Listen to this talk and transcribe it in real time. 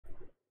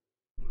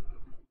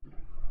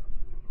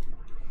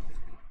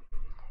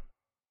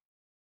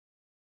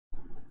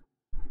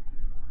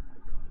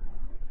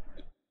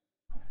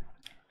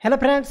Hello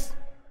friends,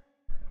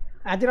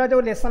 आज जो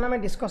lesson आम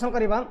डिस्कसन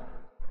करवा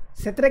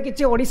से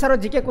किसी ओडिशार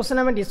जीके क्वेश्चन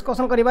आम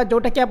डिस्कसन करवा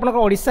जोटा कि आप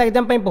ओडिशा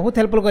एग्जाम बहुत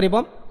हेल्पफुल कर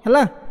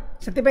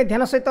से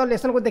ध्यान सहित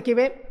लेसन को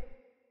देखिए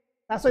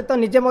सहित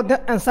निजे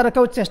आंसर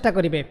रखा चेष्टा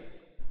करेंगे।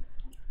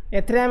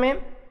 एम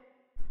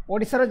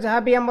ओडिशार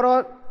जहाँ भी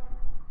आमर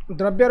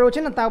द्रव्य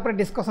रोचे ना तापर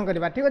डिस्कसन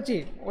करवा। ठीक अच्छे,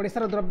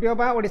 ओडिशार द्रव्य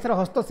बा ओडिशार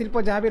हस्तशिल्प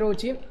जहाँ भी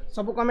रोचे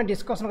सबको आम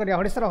डिस्कसन करवा।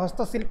 ओडिशार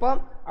हस्तशिल्प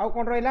आउ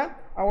कौन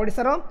रहा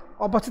ओडिशार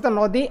अवस्थित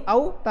नदी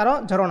आउ तार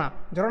झरणा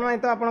झरणा नहीं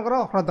तो आपंकर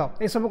ह्रद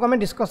ये सबको आम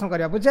डिस्कसन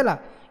करवा। बुझेगा,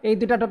 ये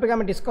दुटा टपिक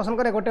आम डिस्कसन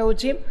करें। गोटे हूँ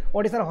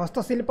ओडिशार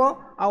हस्तशिल्प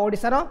आउ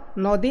ओडिशार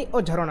नदी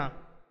और झरणा।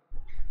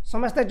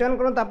 समस्ते जॉइन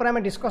करूँ तापर आम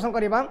डिस्कसन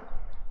करवा।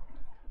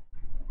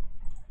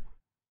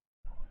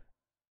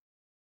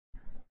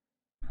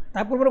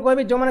 ता पूर्व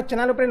कहबी जो मैंने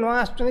चैनल पर नुआ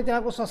आसुच्च चैनल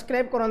को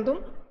सब्सक्राइब करूँ।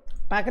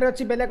 पाखे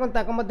अच्छी बेल आइकन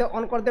ताको मध्य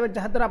ऑन करदे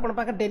जहाँद्वारा आप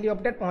पाखे डेली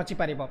अपडेट पहुँची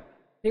पार।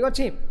 ठीक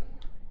अच्छे,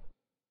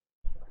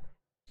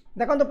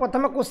 देखो तो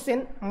प्रथम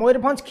क्वेश्चन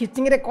मयूरभंज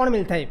खिचिंग रे कौन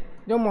मिलता है?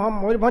 जो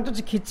मयूरभंज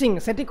अच्छी खिचिंग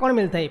से कौन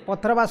मिलता है?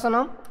 पत्थर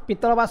बासन,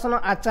 पितल बासन,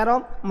 आचार,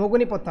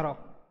 मुगुनी पत्थर।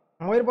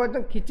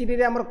 मयूरभंज खिचिंग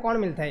रे आमर कौन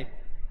मिलता है?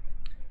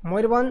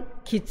 मयूरभंज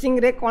खिचिंग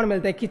रे कौन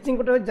मिलता है? खिचिंग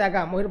गोटे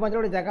जगह, मयूरभंज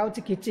गोटे जगह हूँ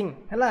खिचिंग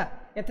है।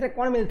 एथे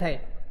कौन मिलता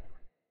है?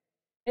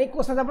 ये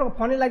क्वेश्चन आपको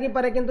फनी लगी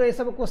पारे किंतु ये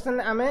सब क्वेश्चन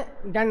आम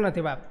जान ना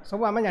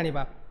सब आम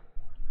जाना।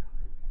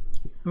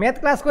 मैथ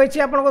क्लास कही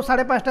आपको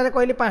 5:30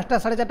 कहली 5टा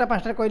 4:30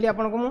 5टा कहली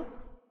आपको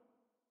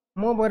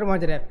मो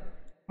मयूरभंज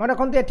मन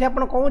रखु ये आप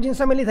कौन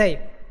जिनस मिली थाए?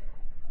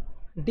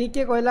 डी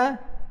के कहला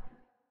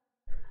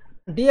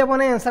डी हम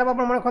ना आंसर आप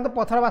मन रखु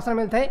पत्थर बासन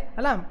मिलता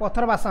है।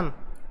 पत्थर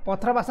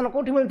बासन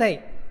कौटी मिलता है?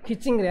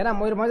 खिचिंग है।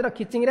 मयूरभंज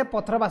खिचिंग रे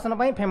पत्थर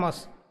बासन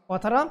फेमस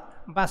पत्थर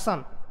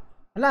बासन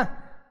है।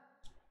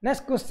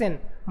 नेक्स्ट क्वेश्चन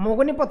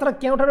मुगुनी पत्थर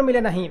क्यों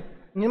मिले नहीं?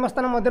 निम्न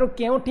स्थान मध्य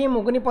क्योंठी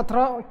मुगुनी पत्थर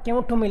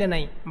क्यों मिले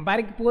नहीं?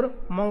 बारिकपुर,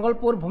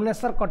 मंगलपुर,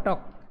 भुवनेश्वर,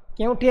 कटक।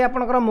 क्योंठी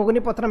आपनकर मुगुनी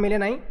पत्थर मिले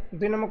नहीं?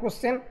 2 नंबर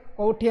क्वेश्चन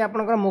कौटी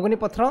आपनकर मुगुनी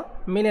पत्थर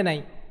मिले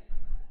नहीं?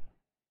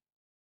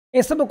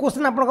 ये सब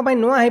क्वेश्चन आपन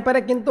नुआ हो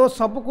पारे किंतु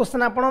सब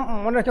क्वेश्चन आप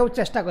मन रखा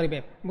चेष्टा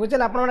करेंगे। बुझे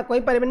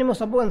आपने मुझे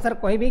सब आंसर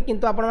कहबी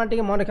किंतु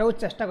आपने मन रखा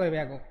चेष्टा करेंगे।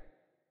 आगे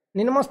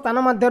निम्न स्थान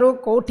मध्य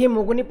कौटी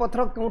मुगुनी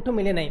पत्थर क्यों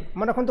मिले नहीं?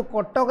 मन रखु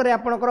कटक रे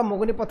आपनकर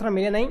मुगुनी पत्थर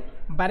मिले नहीं।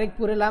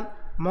 बारिकपुर है,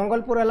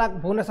 मंगलपुर है,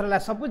 भुवनेश्वर है,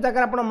 सब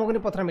जगह आप मुगुनी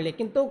पत्थर मिले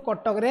किंतु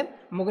कटक रे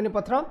मुगुनी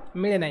पत्थर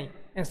मिले नहीं।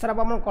 आंसर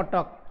आप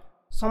कटक।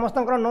 समस्त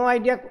नो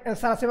आइडिया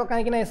आंसर आसो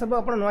कहीं ये सब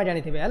आप नुआ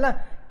जानी थे है।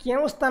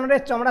 क्यों स्थान में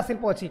चमड़ा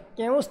शिल्प अच्छी?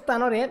 क्यों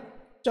स्थान में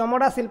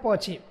चमड़ा शिल्प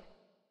अच्छी?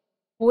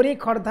 पुरी,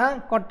 खर्धा,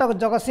 कटक,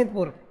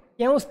 जगतसिंहपुर।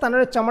 क्यों स्थान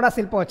में चमड़ा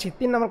शिल्प अच्छी?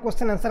 3 नंबर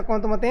क्वेश्चन आंसर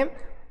कहतु मत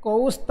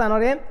कौ स्थान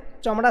में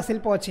चमड़ा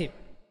शिल्प अच्छी?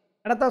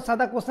 एटा तो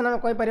सादा क्वेश्चन आम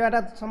कहीपर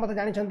समस्त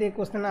जानते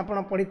क्वेश्चन आप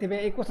पढ़ी थे।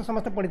 ये क्वेश्चन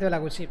समस्त पढ़ी थे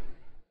लगुच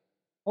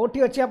कौटी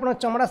अच्छी आप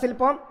चमड़ा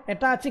शिल्प?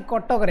 एटा अच्छी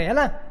कटक रे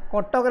है।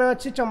 कटक रे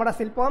अच्छी चमड़ा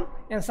शिल्प।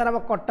 आंसर हम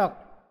कटक।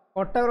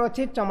 कटक रे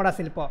अच्छी चमड़ा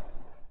शिल्प।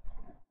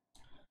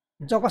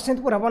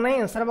 जगतसिंहपुर हम ना।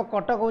 आंसर हम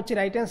कटक हूँ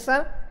राइट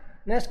आंसर।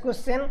 नेक्स्ट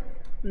क्वेश्चन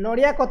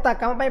नड़िया कता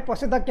काम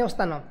प्रसिद्ध क्यों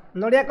स्थान?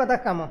 नड़िया कता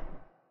काम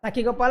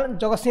साक्षीगोपाल,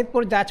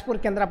 जगतसिंहपुर, जाजपुर,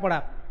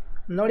 केन्द्रापड़ा।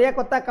 नड़िया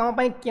कता काम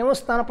क्यों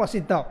स्थान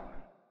प्रसिद्ध?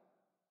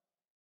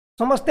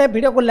 समस्ते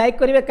वीडियो को लाइक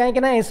करेंगे कहीं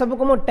ये सब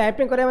को मुझे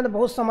टाइपिंग करने में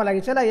बहुत समय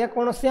लगी है। या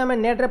कौन से आम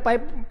नेट्रे पाई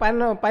पार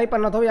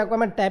न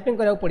या टाइपिंग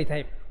कराया पड़ी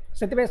थाए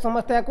से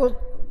समस्ते या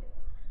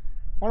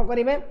कौन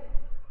करेंगे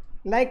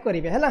लाइक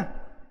करेंगे है।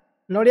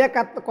 नड़िया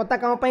कता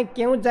काम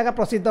क्यों जगह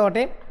प्रसिद्ध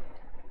अटे?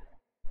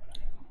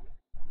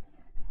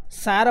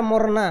 सार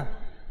मोरना,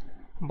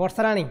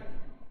 वर्षाराणी।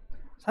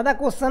 सादा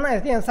क्वेश्चन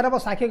ऐसी आंसर हम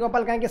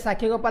साक्षीगोपाल। कहीं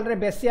साक्षीगोपाल रे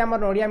बेसी आम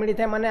नड़िया मिली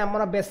था माने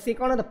आमर बेसी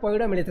कौन तो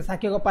पैड़ मिली थे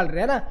साक्षीगोपाल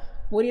रे है।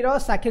 पुरी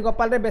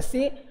साक्षीगोपाल रे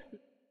बेसी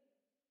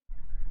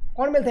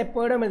कौन मिलता है?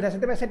 पैड़ मिलता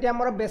है।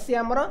 से बेसी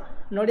आमर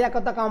नड़िया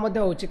कता काम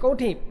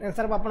कौटी?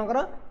 आंसर आपंकर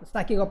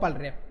साक्षीगोपाल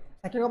रे।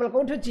 साक्षीगोपाल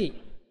कौटी अच्छी?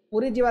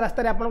 पुरी जीवा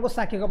रास्तार आपको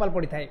साक्षीगोपाल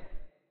पड़ी थाए।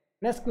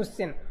 नेक्स्ट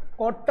क्वेश्चन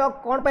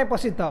कटक कौन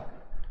प्रसिद्ध?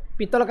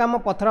 पितल काम,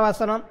 पत्थर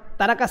बासन,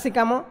 तारकासी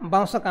काम,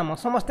 बाउंश काम।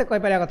 समस्ते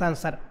कहीपर कथा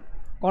आंसर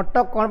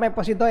कटक कौन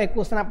प्रसिद्ध? एक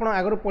क्वेश्चन आप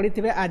आगु पढ़ी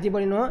थे आज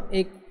बोली नुह।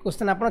 एक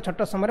क्वेश्चन आप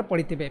छोट समय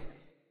पढ़ी थे।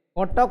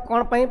 कटक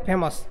कौन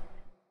फेमस?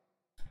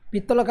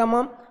 पितल काम,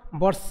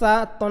 वर्षा,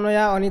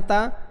 तनया, अनिता,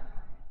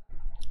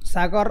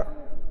 सागर,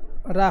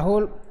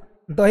 राहुल।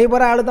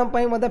 दहीबरा आलुदम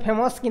मध्य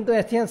फेमस किंतु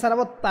एथि आंसर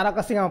हम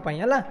तारकासी काम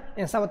है।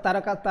 आंसर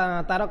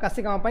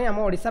तारकासी काम आम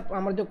ओडिशा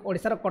आम जो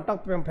ओडिशार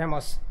कटक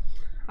फेमस।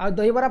 आ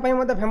दहीबरा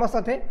फेमस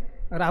थे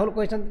राहुल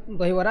कहते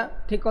दहीबरा।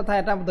 ठीक कथा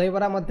एटा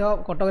दहीबरा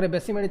कटक रे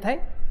बेसी मिली थाए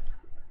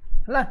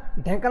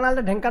है।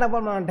 ढेंकानाल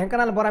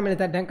बरा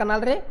मिलता है।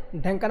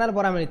 ढेंकानाल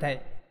बरा मिलता है।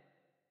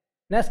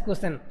 नेक्स्ट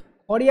क्वेश्चन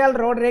खड़ियाल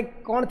रोड रे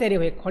कौन तैयारी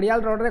हुए?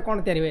 खड़ियाल रोड रे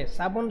कौन तैयारी हुए?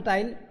 साबुन,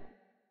 टाइल,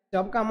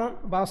 जब काम,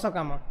 बाउंश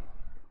काम।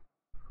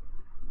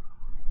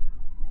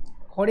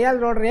 खड़ियाल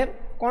रोड रे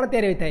कौन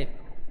तैयारी होता है?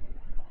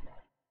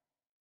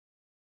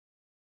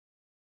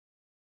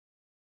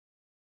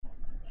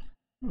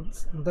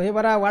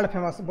 दहीबरा वर्ल्ड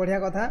फेमस। बढ़िया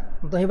कथा।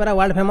 दहीबरा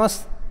वर्ल्ड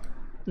फेमस।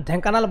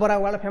 ढेंकानाल बरा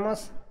वर्ल्ड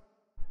फेमस।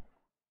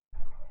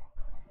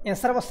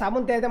 आंसर को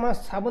साबुन तैयारी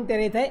साबुन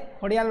तैयारी होता है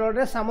खड़ियाल रोड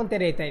रे साबुन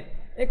तैयारी होता है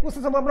एक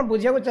क्वेश्चन सब आप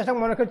बुझा चेष्टा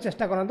मन रखा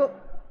चेष्टा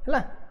करते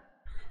है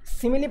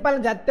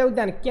शिमिलीपाल जातीय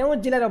उद्यान क्यों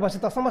जिले में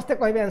अवस्थित समस्ते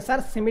कहे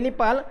आंसर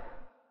शिमिलीपाल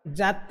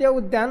जातीय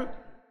उद्यान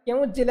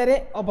क्यों जिले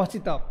में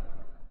अवस्थित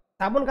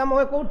साबुन काम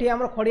हुए कौटी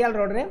आम खड़ियाल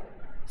रोड रे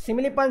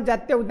शिमिलीपाल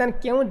जातीय उद्यान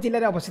क्यों जिले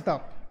में अवस्थित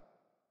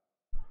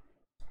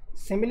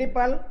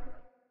शिमिलीपाल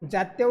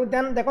जातीय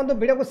उद्यान देखो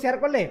वीडियो को शेयर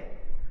कले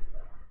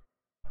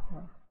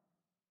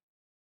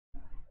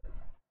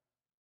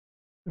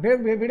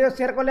वीडियो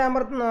शेयर कले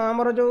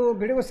आमर जो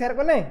वीडियो को शेयर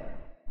कले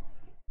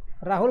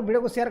राहुल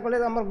वीडियो को शेयर कले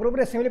ग्रुप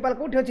रे शिमिलीपाल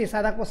कौटी अच्छी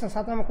सादा क्वेश्चन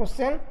 7 नंबर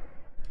क्वेश्चन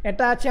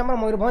एटा अच्छी आम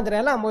मयूरभंज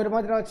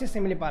मयूरभंज अच्छी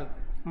शिमिलीपाल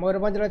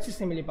मयूरभंज अच्छी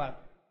शिमिलीपाल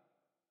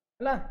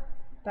है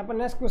तापर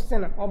नेक्स्ट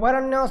क्वेश्चन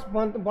अभयारण्य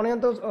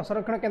वन्यजंतु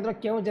संरक्षण केंद्र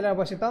क्यों जिले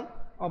अवस्थित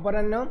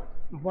अभयारण्य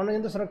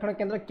वन्यजंतु संरक्षण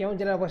केंद्र क्यों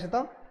जिले अवस्थित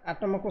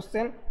 8 नंबर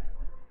क्वेश्चन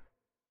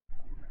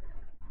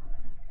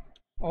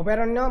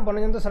अभयारण्य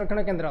वन्यजंतु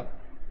संरक्षण केंद्र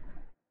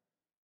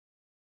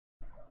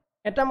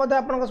एटा मध्य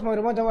आप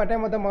मयूरभंज हम एटा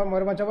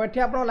मयूरभंज हम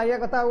ये आप लगे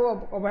कथा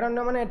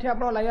अभयारण्य मैंने ये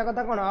आप लगे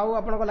कथा कौन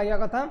आपको लगे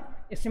कथा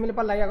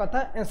शिमिलीपाल लगे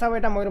कथा एनसा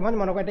यहाँ मयूरभंज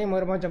मन को ये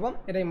मयूरभंज हम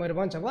ये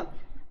मयूरभंज हम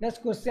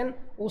नेक्स्ट क्वेश्चन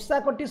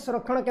उषाकोठी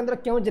संरक्षण केंद्र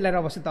क्यों जिले में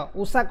अवस्थित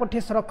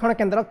उषाकोठी संरक्षण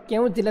केंद्र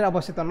क्यों जिले में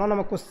अवस्थित 9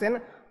 नंबर क्वेश्चन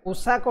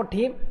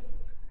उषाकोठी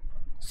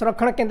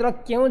संरक्षण केंद्र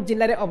क्यों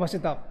जिले में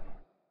अवस्थित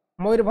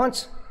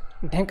मयूरभंज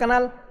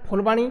ढेंकानाल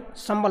फुलबाणी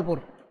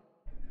संबलपुर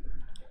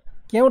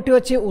क्योंटी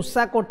अच्छी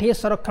उषाकोठी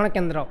संरक्षण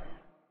केंद्र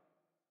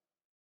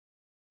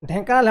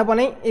ढेंकानाल हे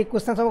नहीं ये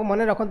क्वेश्चन सब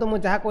मन रखु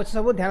मुझे जहाँ कहे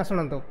सब ध्यान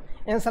शुणु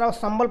आंसर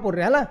संबलपुर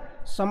रे है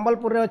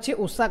संबलपुर रे अच्छी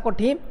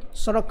उषाकोठी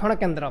संरक्षण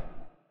केंद्र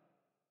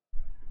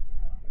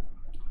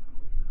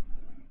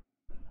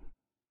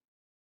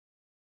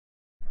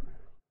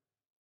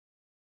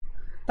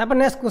तापर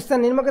नेक्स्ट क्वेश्चन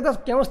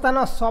निम्नलिखित क्यों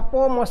स्थान सप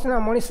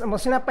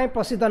मशीना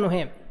प्रसिद्ध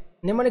नुहे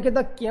निम्नलिखित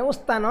क्यों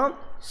स्थान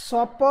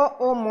सप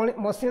और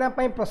मशीना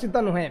प्रसिद्ध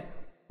नुहे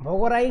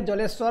भोगराई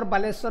जलेश्वर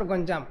बालेश्वर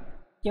गंजाम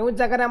क्यों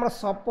जगह आम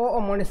सप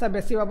और मनीषा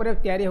बेसी भाव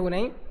में तैयारी हो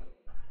नहीं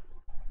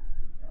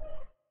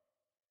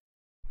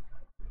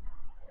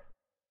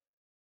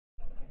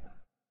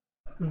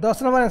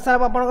 10 नंबर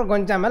आंसर आप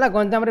गंजाम है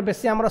गंजाम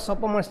बेसी आम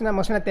सप मशीना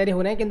मशीना तैयारी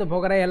हो नहीं कि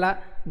भोगराई है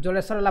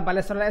जलेश्वर है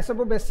बालेश्वर है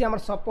सब बेसी आम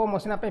सप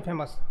मशीना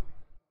फेमस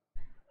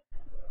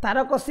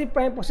तारकसी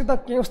प्रसिद्ध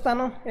क्यों स्थान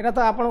यहाँ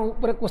तो आप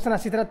क्वेश्चन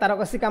आसी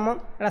तारकसी कम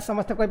यहाँ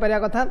समस्त कहीपर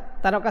कथा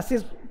तारकसी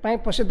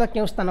प्रसिद्ध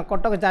क्यों स्थान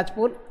कटक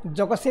जाजपुर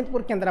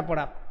जगतसिंहपुर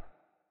केन्द्रापड़ा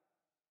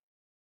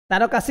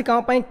तारकसी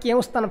कम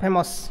क्यों स्थान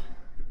फेमस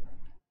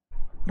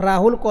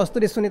राहुल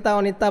कस्तूरी सुनीता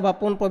अनिता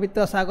बापुन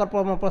पवित्र सागर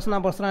प्रसन्ना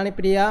वर्षराणी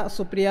प्रिया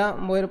सुप्रिया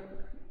मयूर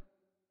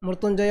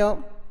मृत्युंजय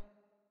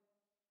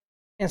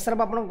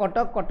आंसर आप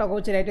कटक कटक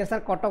हूँ राइट आंसर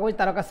कटक हूँ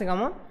तारकसी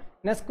कम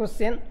नेक्स्ट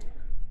क्वेश्चन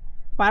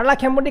पारला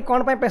खेमुंडी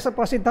कौन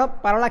प्रसिद्ध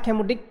पारला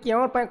खेमुंडी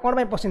क्यों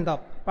कौन प्रसिद्ध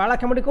पारला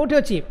खेमुंडी कौटी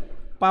अच्छी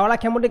पारला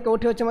खेमुंडी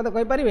कौटी अच्छी मत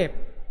कहींपारे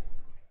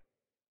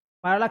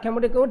पारला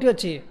खेमुंडी कौटी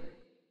अच्छी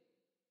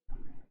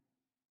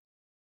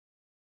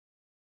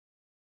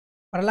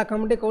पारला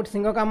खेमुंडी कौटी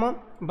सिंह काम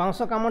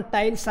बाउंस काम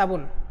टाइल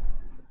साबुन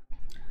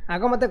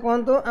आग मत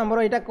कहतु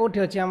आमर यहाँ कौटी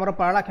अच्छी आमर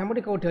पारला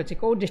खेमुंडी कौटी अच्छी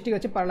कौ डिस्ट्रिक्ट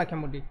अच्छी पारला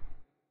खेमुंडी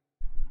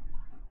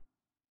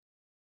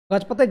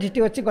गजपति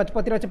डिस्ट्रिक्ट अच्छी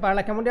गजपति अच्छी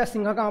पारला खेमुंडी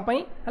सिंह काम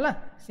है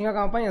सिंह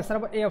काम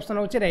आंसर ए ऑप्शन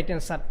होची राइट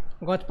आंसर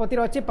गजपति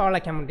अच्छी पारला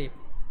खेमुंडी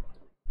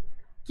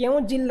क्यों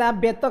जिला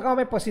बेत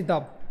काम प्रसिद्ध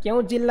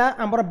क्यों जिला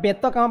आमर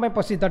बेत काम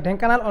प्रसिद्ध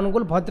ढेंकानाल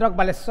अनुगुल भद्रक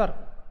बालेश्वर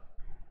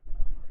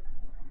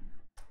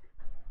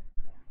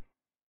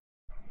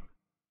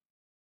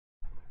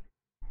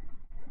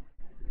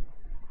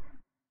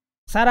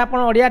सार आप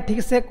ओडिया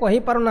ठीक से कही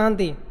पारु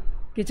नाहंती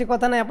किसी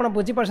कथा ना आप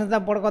बुझी पारछन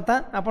बड़ कथा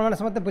आप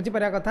समस्त बुझी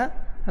पारिया कथा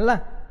है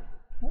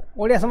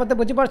ओडिया समस्त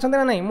बुझी पारछन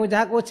ना नहीं मुझे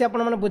जहाँ कहूँ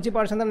आप बुझी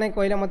पारछन नहीं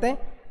कहले मत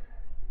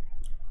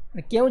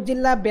क्यों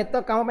जिला बेत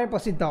काम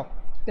प्रसिद्ध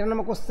 13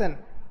 नंबर क्वेश्चन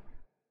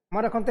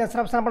मैं रखते आंसर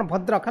ऑप्शन आप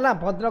भद्रक है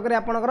भद्रक रे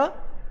आपणकर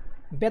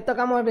बेत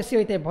काम बेसी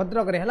होता है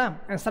भद्रक रे है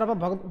आंसर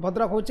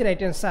भद्रक हूँ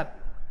राइट आंसर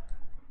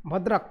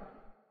भद्रक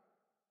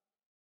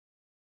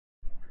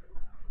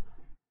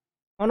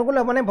अनुकूल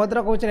हम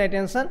भद्रक हूँ right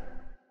answer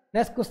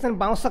next question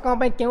bounce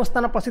काम क्यों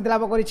स्थान प्रसिद्ध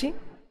लाभ करी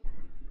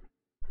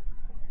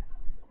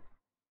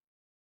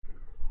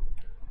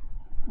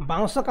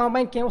बाउंस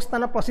काम क्यों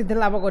स्थान प्रसिद्ध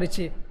लाभ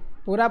करी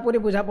पूरा पूरी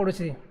बुझा पड़ू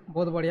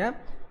बहुत बढ़िया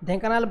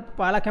ढेंकानाल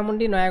पारला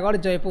खेमुंडी नयागढ़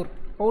जयपुर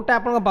कौटा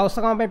आप बाउंस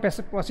काम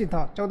प्रसिद्ध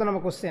 14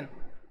 नंबर क्वेश्चन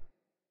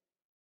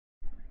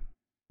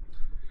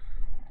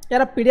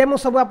यार पीडीएफ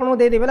मुझे सब आपको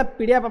देदेवी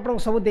पीडीएफ आपको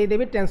सब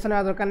देदेवी टेंशन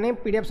होगा दरकार नहीं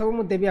पीडीएफ सब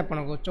मुझे देवी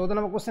आपको 14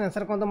 नंबर क्वेश्चन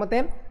आंसर कहते मत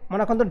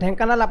मन रखु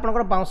ढेंकानाल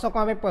आपंकर बाउंस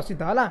काम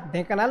प्रसिद्ध है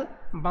ढेंकानाल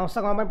बाउंस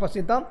काम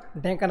प्रसिद्ध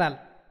ढेंकानाल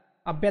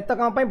और बेत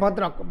काम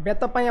भद्रक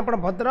बेत आप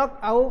भद्रक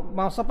आउ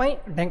बाउंस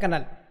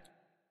ढेंकानाल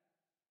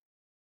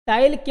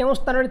टाइल क्यों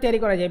स्थान में तैयारी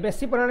कराए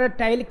बेसी परिमाण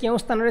टाइल क्यों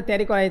स्थान में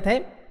तैयारी कराए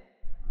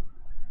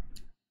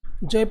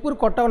जयपुर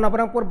कटक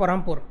नवरंगपुर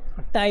ब्रह्मपुर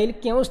टाइल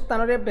क्यों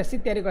स्थान में बेसी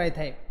तैयारी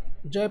कराए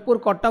जयपुर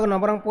कटक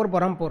नवरंगपुर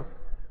ब्रह्मपुर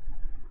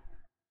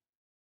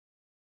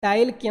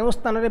टाइल केउं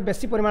स्थान रे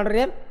बेसी परिमाण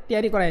रे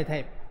तैयारी कराई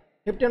थाए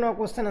 15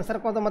 क्वेश्चन आंसर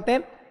को तो मते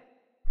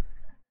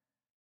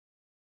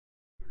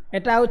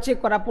एटा होची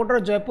कोरापुट रो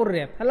जयपुर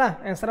रे हला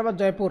आंसर अब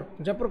जयपुर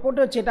जयपुर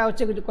कोटे अछि एटा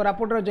होची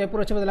कोरापुट रो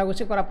जयपुर अछि लागु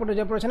छी कोरापुट रो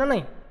जयपुर अछि ना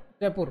नहीं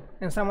जयपुर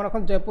आंसर हमर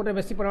कोन जयपुर रे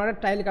बेसी परिमाण रे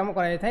टाइल काम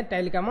कराई थाए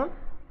टाइल काम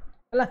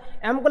हला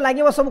हमको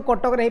लागिबो सब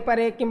कटक रे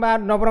पारे किबा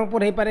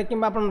नवरंगपुर हे पारे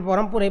किबा अपन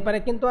बरहमपुर हे पारे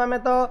किंतु हमें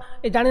तो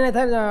ए जानि नै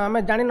था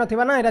हमें जानि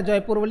नथिबा ना एटा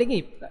जयपुर बोली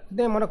की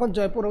दे मन कोन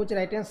जयपुर होची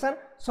राइट आंसर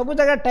सब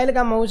जगह टाइल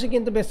काम होची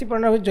किंतु बेसी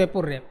परिमाण होची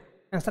जयपुर रे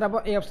आंसर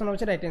अब ए ऑप्शन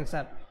होची राइट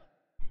आंसर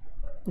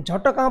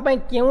झट काम पई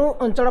केउ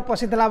अंचल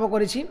प्रसिद्ध लाभ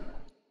करिछि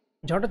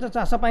झट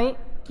चाष पई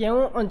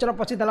केउ अंचल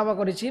प्रसिद्ध लाभ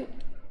करिछि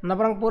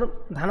नवरंगपुर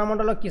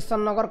धानमंडल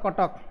किशन नगर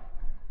कटक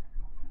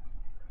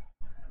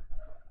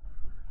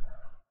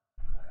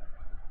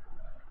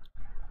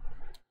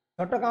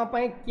झट काम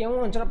पई केउ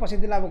अंचल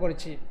प्रसिद्ध लाभ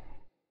करिछि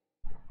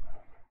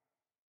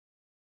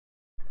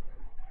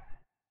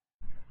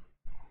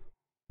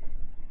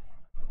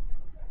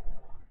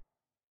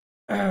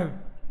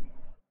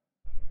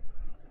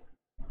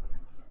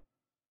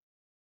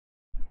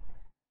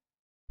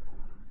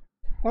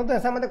कौन तो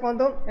ऐसा मत कौन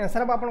तो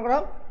आंसर अब आपन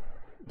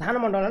धान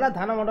मंडल है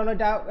धान मंडल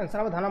एटा आंसर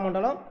अब धान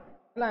मंडल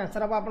है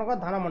आंसर अब आपन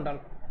धान मंडल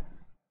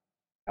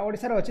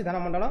ओडिसा रे अछि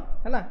धान मंडल है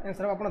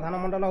आंसर अब आपन धान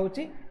मंडल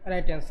होची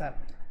राइट आंसर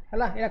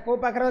है या को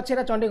पाखरे अछि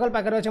एटा चंडीगढ़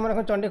पाखरे अछि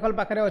मन चंडीगढ़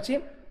पाखरे अछि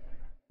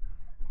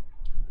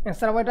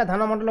आंसर अब एटा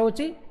धान मंडल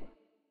होची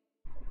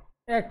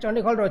एक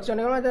चंडीगढ़ रो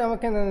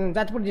चंडीगढ़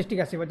जाजपुर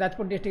डिस्ट्रिक्ट आसीबो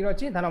जाजपुर डिस्ट्रिक्ट रो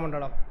अछि धान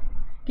मंडल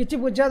किसी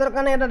बुझा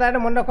दरकार नहीं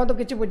डायरेक्ट मन रखु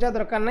किसी बुझा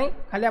दरकार नहीं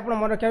खाली आप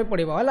मन रखा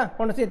पड़ो है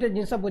कौन सी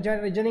जिन बुझा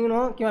रिजनिंग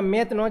नुह कि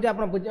मैथ नुह जो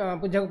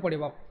बुझा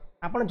पड़ो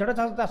आप झट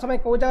चाष में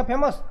कौ जगह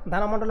फेमस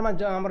धान मंडल में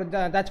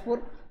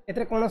जाजपुर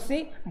ए कौन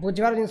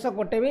बुझार जिन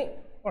गोटे भी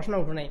प्रश्न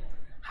उठुना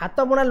हाथ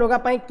बुणा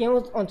लुगापाई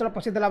क्यों अंचल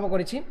प्रसिद्ध लाभ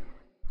करी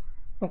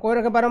कही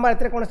रखे बारंबार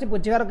ए कौन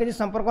बुझार किसी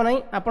संपर्क ना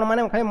आपण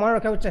मैंने खाली मन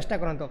रखा चेष्टा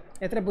करूँ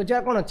ए बुझा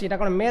कौन अच्छी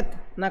कौन मैथ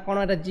ना कौन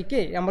एटा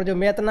जिके आम जो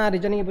मैथ ना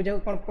रिजनिंग बुझा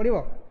कौन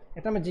पड़ो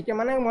एटा में जिके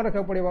माने मन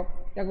रखा पड़ो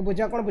या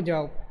बुझा कौन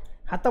बुझाओ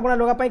हाथ बुणा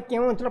लुगापाई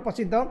क्यों अंचल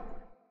प्रसिद्ध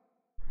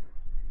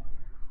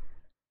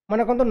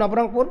मन कहतु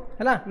नवरंगपुर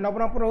है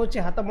नवरंगपुर हूँ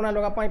हाथ बुणा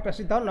लुगापाई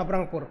प्रसिद्ध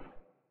नवरंगपुर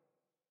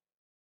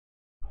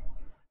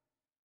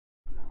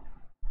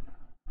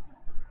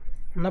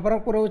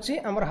नवरंगपुर हूँ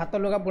आमर हाथ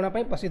लुगा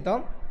बुणापाई प्रसिद्ध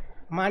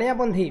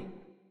माणियाबंधी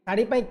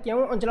शाढ़ी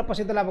क्यों अंचल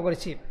प्रसिद्ध लाभ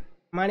करी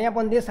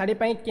माणियाबंधी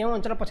शाढ़ी क्यों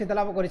अंचल प्रसिद्ध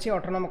लाभ करी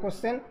 18 नंबर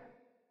क्वेश्चन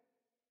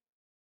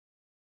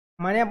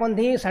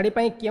माणियाबंधी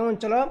शाढ़ी क्यों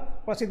अंचल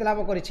प्रसिद्ध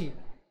लाभ करी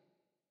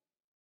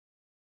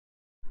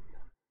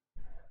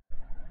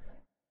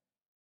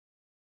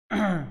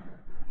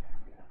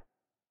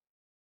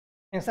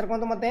आंसर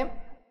कहतु मत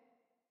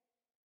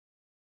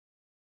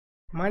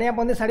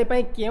माणियाबंधी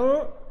शाढ़ी क्यों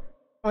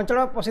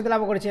अंचल प्रसिद्ध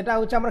लाभ करी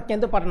हूँ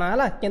केन्दुपाटना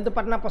है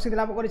केन्दुपाटना प्रसिद्ध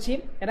लाभ करी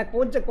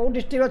कौ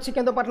डिस्ट्रिक्ट अच्छी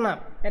केन्दुपाटना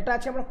एटा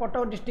अच्छी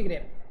कटक डिस्ट्रिक्ट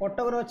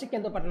कटक अच्छी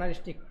केन्दुपाटना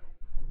डिस्ट्रिक्ट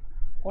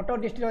कटक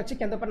डिस्ट्रिक्ट अच्छी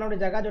केन्दुपाटना गोटे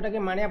जगह जोटा कि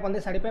माणियाबंधी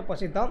शाढ़ी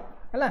प्रसिद्ध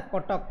है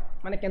कटक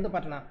माने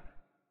केन्दुपाटना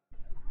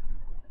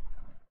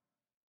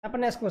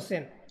नेक्स्ट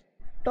क्वेश्चन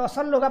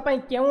टसर लुगापाई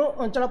क्यों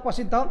अंचल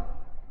प्रसिद्ध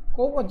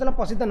कौ अंचल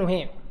प्रसिद्ध नुहे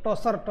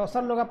टसर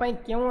टसर लुगापाई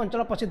क्यों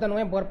अंचल प्रसिद्ध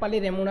नुहे बरपाली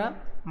रेमुणा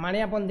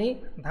माणियाबंधी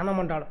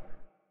धानमंडल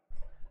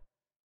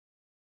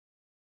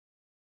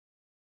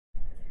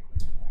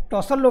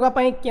टसर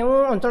लुगापाई क्यों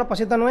अंचल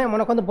प्रसिद्ध नुहे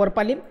मन कहतु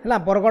बरपाली है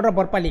बरगढ़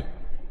बरपाली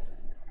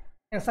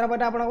आंसर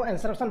बटा आप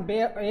आंसर ऑप्शन बे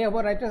ए हम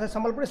राइट आंसर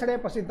संबलपुरी साड़ी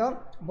में प्रसिद्ध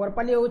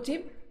बरपाली हूँ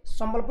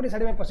संबलपुरी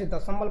साड़ी में प्रसिद्ध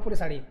संबलपुरी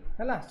साड़ी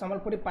है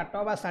संबलपुरी पाट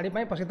बा साड़ी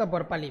में प्रसिद्ध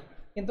बरपाली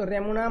किंतु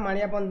रेमुणा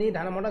माणियाबंधी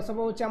धानमंडल सब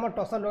हूँ आम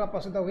टसर लुगा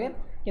प्रसिद्ध हुए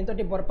किंतु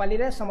ये बरपाली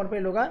रे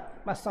संबलपुरी लुगा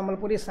बा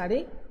संबलपुरी साड़ी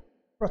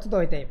प्रस्तुत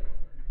होता है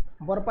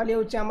बरपाली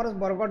हूँ आम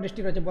बरगढ़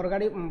डिस्ट्रिक्ट अच्छे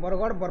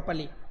बरगढ़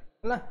बरपाली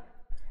है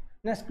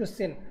नेक्स्ट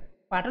क्वेश्चन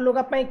पाट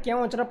लुगापाई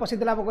क्यों अंचल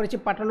प्रसिद्ध लाभ करी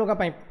पाट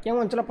लुगापाई क्यों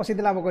अंचल प्रसिद्ध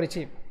लाभ करी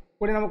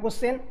 20 नंबर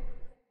क्वेश्चन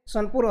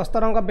सोनपुर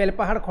अस्तरंग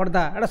बेलपाहाड़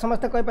खोर्धा एटा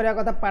समस्त कहीपर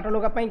कथा पाट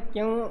लुगापाई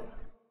क्यों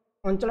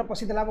अंचल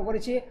प्रसिद्ध लाभ करी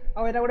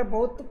गोटे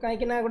बहुत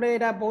कहीं गोटे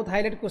यहाँ बहुत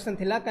हाईलाइट क्वेश्चन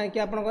थिला कहीं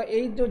आप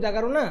जो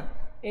जगार ना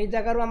यही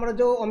जगार आम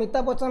जो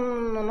अमिताभ बच्चन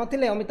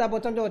नथिले अमिताभ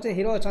बच्चन जो अच्छे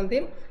हिरो अच्छा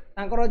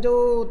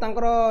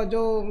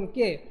जो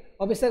किए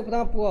अभिषेक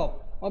पुओ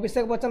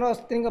अभिषेक बच्चन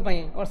स्त्री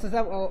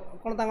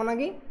कौन ना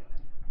कि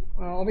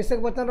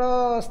अभिषेक बच्चन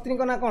स्त्री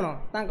ना कौन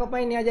तांको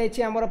नि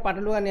जाइए आमर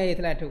पाटलुगा नि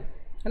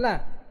है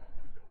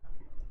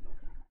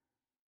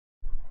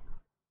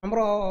आमर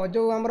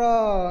जो आमर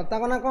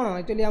ना कौन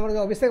एक्चुअली आम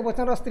अभिषेक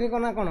बच्चन स्त्री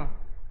ना कौन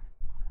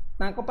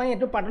तांको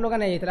पाटलुगा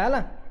नि जाइए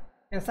है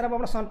आंसर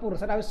आप सोनपुर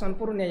से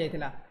सोनपुर नि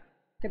जाइए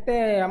केते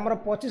आमर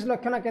 25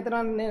 लाख ना केते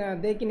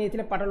देकी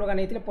नहीं पाटलुगा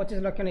नहीं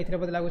 25 लाख नहीं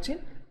बोध लगुच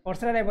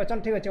अर्षरा राय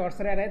बच्चन ठीक अच्छे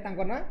अर्षरा राय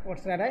ना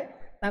अर्षरा राय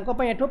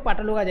तांको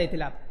पाटलुगा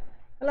जाइए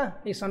है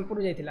ये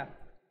सोनपुर जाइए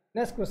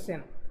नेक्स्ट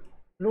क्वेश्चन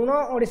लुण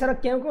ओडिशार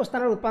केउं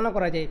स्थान उत्पादन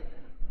करा जाए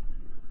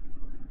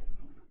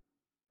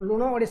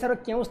लुण ओडिशार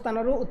केउं स्थान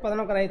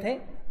उत्पादन कराई थाए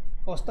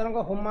अस्तरंग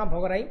होमा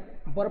भोगराई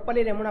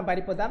बरपाली रेमुणा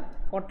बारिपदा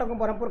कटक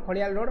ब्रह्मपुर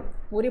खड़ियाल रोड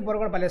पुरी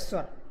बरगढ़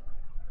बालेश्वर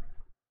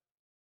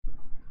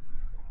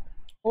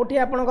कौटी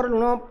आपंकर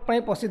लुण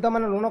प्रसिद्ध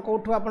मान लुण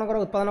कौटू आपंकर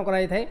उत्पादन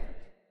कराई थाए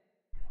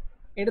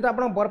ये तो आप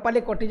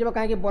बरपाली कटिज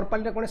कहीं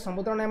बरपाली कौन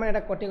समुद्र ना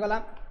मैंने कटिगला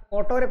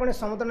कटक कौन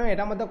समुद्र ना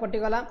यहाँ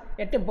कटिगला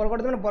ये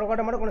बरगढ़ मैंने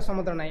बरगढ़ मैं कौन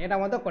समुद्र ना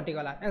यहाँ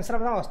कटिगला आंसर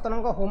आप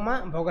अस्तनंग होमा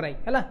भोगराई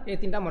है ये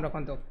तीन मन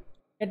रखु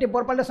ये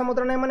बरपाली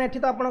समुद्र ना मैंने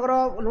तो आपंकर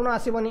लुण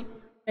आसबनी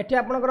एटी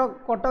आपंकर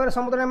कटक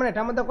समुद्र ना मैंने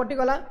यहाँ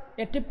कटिगला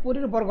ये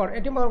पुरी बरगढ़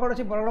ये बरगढ़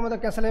अच्छी बरगढ़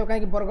कैंसल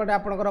कहीं बरगढ़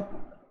आपंकर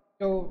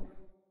जो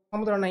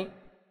समुद्र ना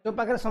जो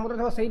पाखे समुद्र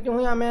थोड़ा से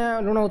ही आम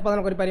लुण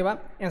उत्पादन करें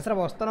आंसर हम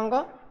अस्तरंग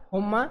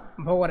होमा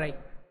भोगराई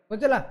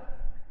बुझला।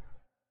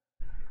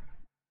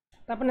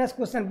 तापर नेक्स्ट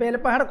क्वेश्चन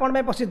बेलपहाड़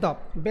कौन प्रसिद्ध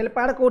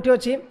बेलपहाड़ कौटी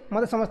अच्छी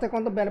मत समस्ते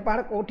कहते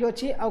बेलपहाड़ कौटी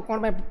अच्छी आउ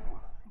कौन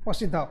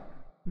प्रसिद्ध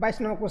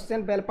 22 नंबर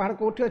क्वेश्चन बेलपहाड़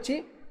कौटी अच्छी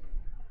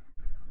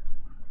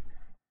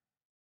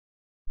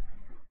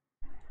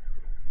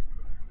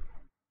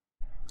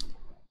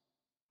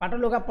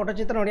पाटलुगा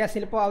पट्टचित्र नड़िया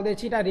शिल्प आउ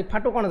देखिए यहाँ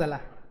रिफाटू कौन देला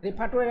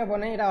रिफाटू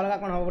बने यहाँ अलग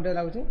कौन हम गोटे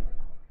लगुच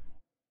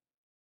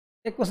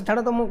एक क्वेश्चन छाड़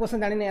तो मुझे क्वेश्चन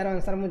जानी यार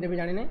आंसर मुझे भी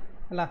जानी है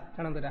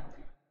छाड़ू यहाँ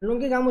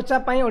लुंगी गामुचा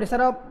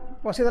ओडिशार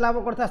प्रसिद्ध लाभ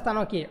करता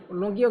स्थान किए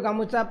लुंगी और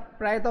गामुचा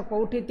प्रायतः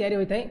कौटी तैयारी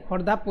होता है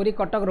खोर्धा पुरी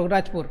कटक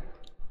रघुराजपुर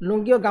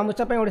लुंगी और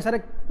गामुचा ओडिशार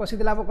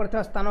प्रसिद्ध लाभ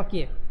करता स्थान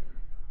किए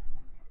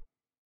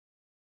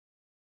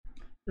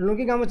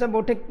लुंगी गामुचा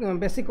बहुत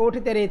बेसी कौटी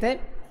तैयारी होता है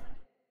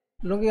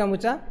लुंगी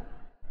गामुचा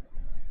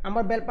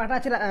आम बेलपाटा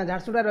अच्छी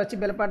झारसुगुड़ा अच्छी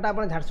बेलपाटा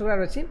आप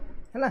झारसुगुड़ा अच्छी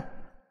है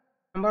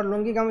आम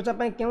लुंगी गामुचा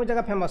क्यों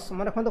जगह फेमस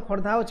मन रखु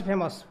खोर्धा हूँ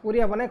फेमस पुरी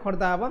हम ना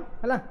खोर्धा हम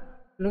है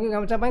लुंगी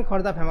गामुचा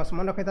खोर्धा फेमस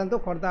मन रखी था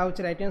खोर्धा हूँ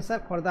रईट आंसर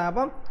खोर्धा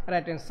हम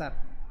रईट आंसर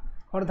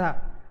खोर्धा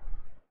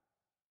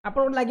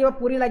आपको लगे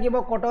पुरी लगे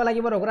कटक लगे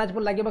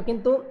रघुराजपुर लगे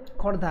किंतु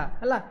खोर्धा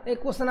है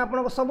एक क्वेश्चन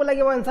आपको सब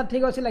लगे आंसर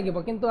ठीक अच्छे लगे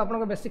किंतु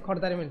आपको बेसी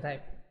खोर्धार मिलता है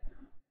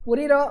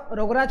पुरी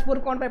रघुराजपुर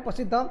कौन पे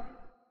प्रसिद्ध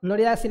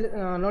नड़िया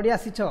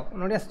सिछ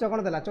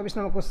कौन देला 24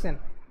 नंबर क्वेश्चन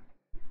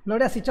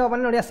नड़िया सिछ हम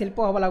नड़िया शिल्प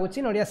हम लगुच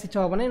नड़िया सिछ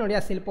हम नहीं नड़िया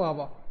शिल्प हम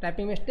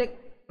टाइपिंग मिस्टेक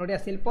नड़िया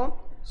शिल्प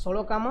षोल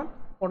काम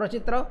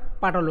पट्टचित्र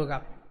पाटलुगा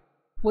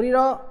पुरीर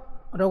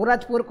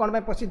रघुराजपुर कौन पे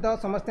प्रसिद्ध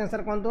समस्त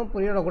आंसर कहतु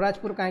पुरी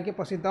रघुराजपुर कहीं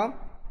प्रसिद्ध यहाँ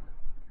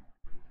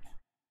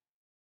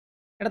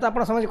तो आप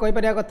समझ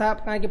कहीपर कथा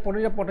कहीं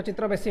पुरी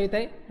पट्टचित्र बेसी होता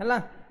है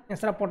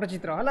आंसर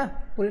पट्टचित्र है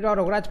पुरी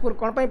रघुराजपुर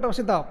कौन पे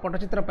प्रसिद्ध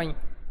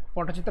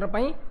पट्टचित्र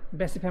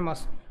बेसी फेमस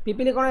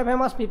पिपिली कौन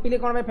फेमस पिपिली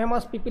कौन पे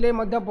फेमस पिपिली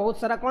बहुत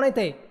सारा कौन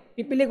होता है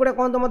पिपिली गोटे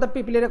कहतु मत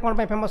पिपिली कौन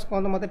पे फेमस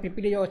कहतु मत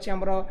पिपिली जो अच्छी आम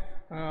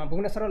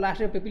भुवनेश्वर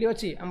लास्ट पिपिली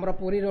अच्छी आम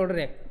पुरी रोड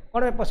रे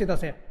कौन पे प्रसिद्ध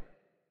से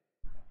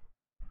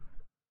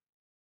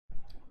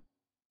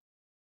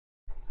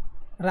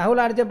राहुल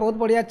आरजे बहुत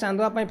बढ़िया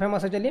चांदुआ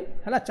फेमस एक्चुअली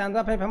है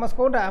चांदुआ फेमस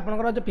कौटा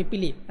आपंकर जो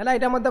पिपिली है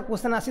यहाँ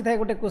क्वेश्चन आसी था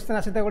गोटे क्वेश्चन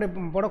आसी था गोटे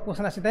बड़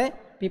क्वेश्चन आसी था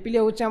पिपिली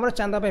हूँ आम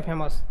चांदुआ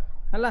फेमस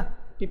है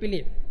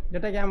पिपिली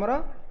जोटा कि आमर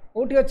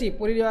कौटी अच्छी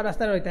पुरी जावा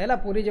रास्ता रही है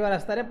पुरी जावा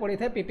रास्ता पड़ी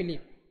था पिपिली।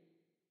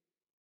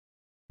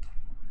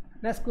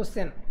 नेक्स्ट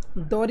क्वेश्चन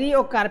दरी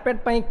और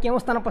कार्पेट क्यों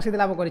स्थान प्रसिद्ध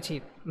लाभ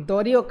करी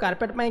दरी और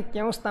कार्पेट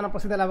क्यों स्थान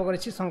प्रसिद्ध लाभ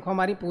करी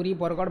शंखमारी पुरी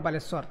बरगढ़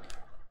बालेश्वर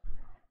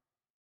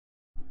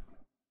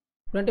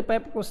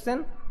 25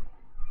 क्वेश्चन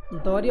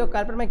दरी और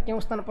कार्पेट क्यों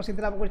स्थान प्रसिद्ध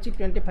लाभ करी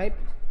 25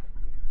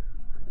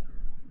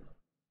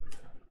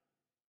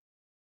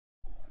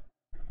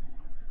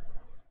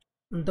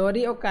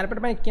 दरी और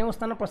कार्पेट क्यों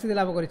स्थान प्रसिद्ध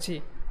लाभ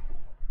करी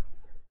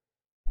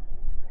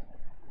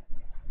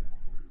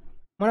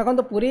मन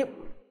रखु पुरी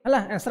है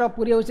आंसर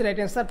पुरी हूँ रईट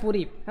आंसर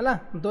पुरी है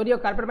दरी और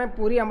कार्पेट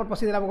पुरी आम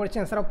प्रसिद्ध लाभ कर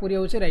आंसर पुरी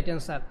हूँ रईट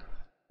आंसर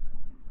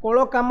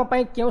कोल काम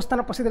क्यों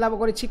स्थान प्रसिद्ध लाभ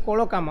करी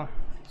कोल काम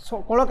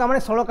मैंने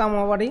षोल काम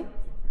हम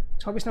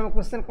 26 नंबर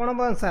क्वेश्चन कौन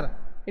हम आंसर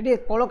ये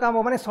कोल काम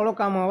मैंने षोल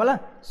काम हम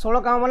षोल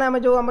काम मैंने आम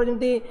जो आम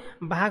जमी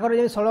बाहागर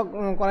जमी षोल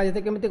कराई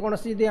कमी कौन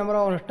सी आम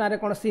अनुष्ठान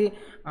कौन सी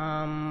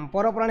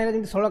परप्राणी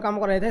जमी षोल काम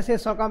कराई से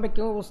षोल काम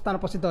क्यों स्थान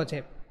प्रसिद्ध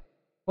अच्छे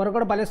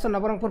बरगढ़ बालेश्वर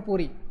नवरंगपुर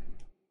पुरी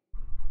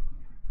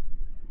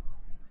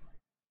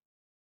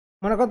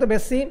मन कहते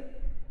बेसी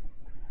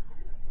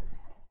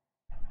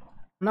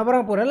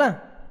नवरंगपुर है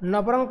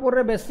नवरंगपुर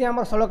रे बेसी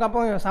आम षोल काम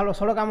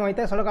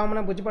होता है षोल काम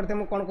मैंने बुझीपड़े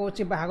मुझे कौन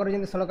कहूँ बाहागर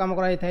जमी षोल काम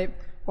कराई था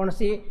कौन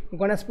सी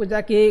गणेश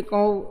पूजा कि कौ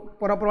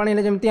परप्राणी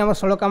जमी आम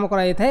षोल काम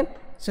कराई था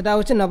सेटा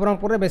हूँ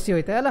नवरंगपुर रे बेसी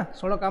होता है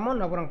षोल काम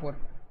नवरंगपुर।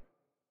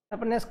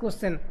 तापर नेक्स्ट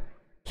क्वेश्चन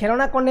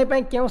खेलना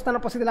कंडे क्यों स्थान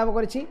प्रसिद्ध लाभ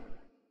करी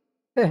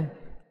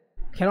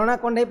खेलना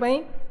कंडे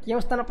क्यों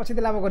स्थान प्रसिद्ध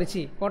लाभ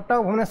करी कटक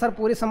भुवनेश्वर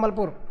पुरी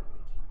संबलपुर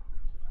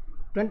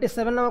 27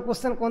 नंबर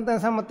क्वेश्चन कौन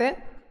आंसर मत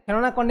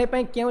खेलना कंडे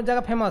क्यों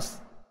जगह फेमस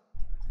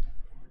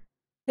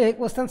ये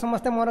क्वेश्चन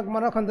समस्ते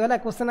मन रखु है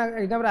क्वेश्चन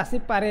एग्जाम आसी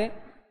पारे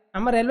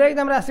आम रेलवे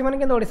एग्जाम आसबनी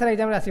कि ओडिशा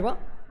एग्जाम आसब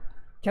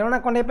खेलना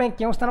कंडे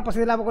क्यों स्थान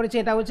प्रसिद्ध लाभ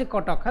करी हूँ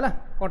कटक है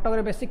कटक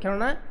रे बेसी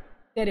खेलना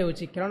तैयारी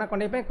होची खेलना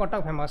कंडे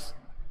कटक फेमस।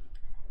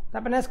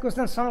 तापर नेक्स्ट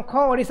क्वेश्चन शंख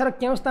ओडिशार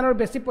क्यों स्थान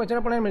बेसी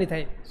प्रचुर मिलता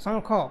है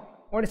शंख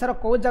ओडिशार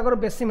कौ जगह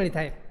बेसी मिलता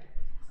है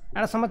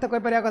यार समस्त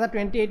कहीपर कथा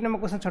 28 नंबर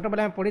क्वेश्चन छोट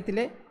बेला पढ़ी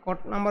थे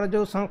आमर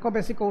जो शंख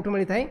बेसी कौटू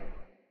मिलता है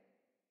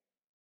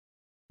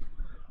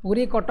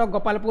पुरी कटक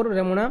गोपालपुर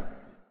रेमुणा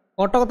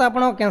कटक तो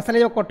आप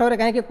कैंसल कटक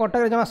कहीं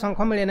कटक जमा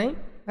शंख मिले ना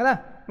है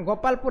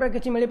गोपालपुर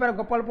किसी मिल पारे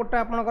गोपालपुरटा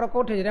आपंकर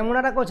कौटी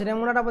रेमुणाटा कौन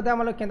रेमुणाटा बोधे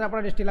आम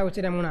केन्द्रापड़ा डिस्ट्रिक्ट लगुच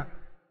रेमुणा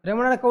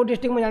रेमुणा कौ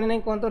डिस्ट्रिक्ट मुझे जानी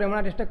कहतु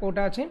रेमुणा डिस्ट्रिक्ट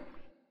कौटा अच्छी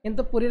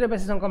किंतु पुरी रे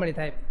बेसी शंख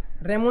मिलता है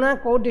रेमुणा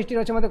कौ डिस्ट्रिक्ट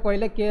अच्छे मतलब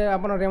कहले किए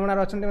आप रेमुणार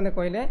अच्छा मतलब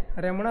कहले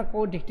रेमुणा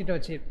कौ डिस्ट्रिक्ट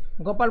अच्छी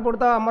गोपालपुर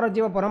तो आमर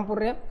जीव ब्रह्मपुर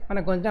में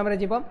मैंने गंजाम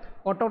जीव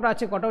कटकटा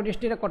अच्छी कटक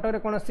डिस्ट्रिक्ट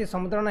कटक कौन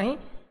समुद्र ना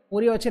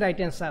पुरी अच्छी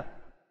रईट आंसर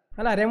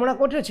है रेमुणा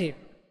कौटी अच्छी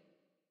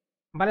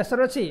बालेश्वर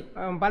अच्छी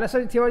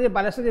बालेश्वर थी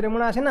बालेश्वर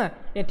रेमुणा अच्छे ना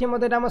ये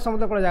मतलब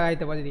समुद्र कूल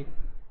जगह होती जी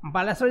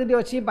बालेश्वर जी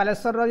अच्छी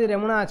बालेश्वर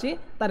रेमुणा अच्छी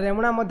तार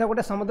रेमुणा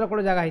गोटे समुद्र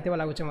कूल जगह होती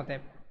लगुच मत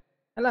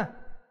है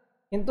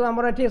किंतु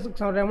आमर ये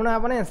रेमुणा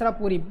मैंने आंसर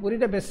पुरी पुरी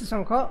रे बेसी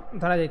शंख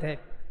धरा जाए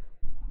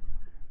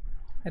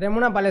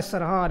रेमुणा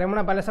बालेश्वर हाँ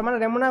रेमुणा बालेश्वर माने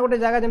रेमुणा गोटे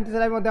जगह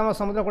जमी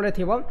समुद्र कूल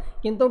थी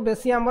किंतु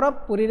बेसी आमर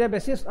पुरी रे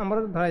बेसी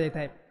आमर धरा जाए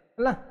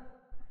है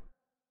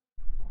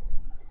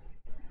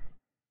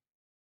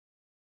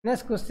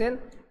नेक्स्ट क्वेश्चन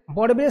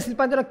बड़बिल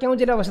शिल्पांचल क्यों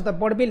जिले अवस्थित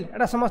बड़बिल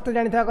एटा समस्त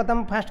जानी कथा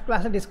मुझे फास्ट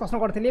क्लास डिस्कसन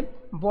करी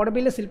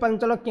बड़बिल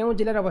शिल्पांचल क्यों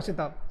जिले अवस्थित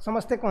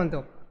समस्ते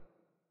कहतु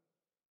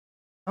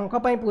शंख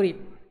पाई पुरी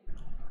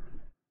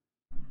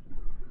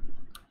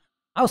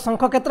आउ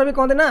शंख क्षेत्र भी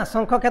कहते ना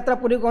शंख क्षेत्र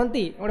पुरी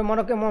कहती गोटे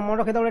मन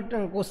रखी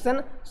गोटे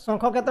क्वेश्चन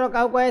शंख क्षेत्र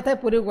क्या कहुई था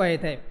पुरी कहुई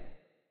था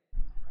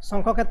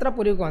शंख क्षेत्र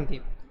पुरी कहती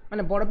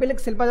मैंने बड़बिल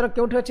शिल्पांचल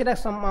क्योंठी अच्छी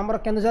आम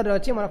केन्दुझर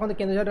अच्छी मन रखते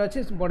केन्दुझर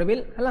अच्छी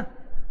बड़बिल है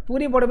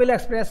पुरी बड़बिल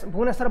एक्सप्रेस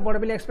भुवनेश्वर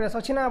बड़बिल एक्सप्रेस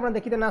अच्छी ना आप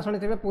देखते ना शुणी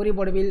थे पुरी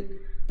बड़बिल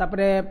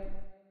तापर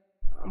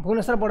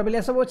भुवनेश्वर बड़बिल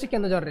सब अच्छी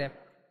केन्दुझर रे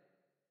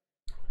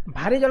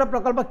भारी जल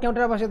प्रकल्प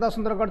क्योंठे अवस्थित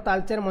सुंदरगढ़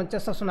तालचेर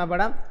मंचेश्वर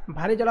सुनाबेड़ा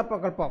भारी जल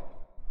प्रकल्प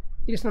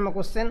 30 नंबर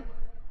क्वेश्चन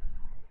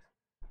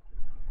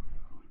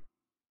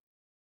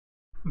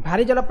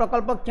भारी जल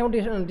प्रकल्प क्यों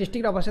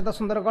डिस्ट्रिक्ट अवस्थित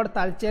सुंदरगढ़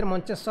तालचेर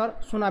मंचेश्वर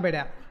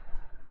सुनाबेड़ा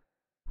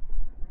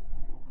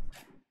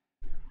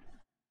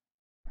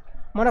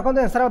मन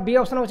रखते आंसर बी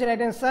ऑप्शन होची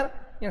राइट आंसर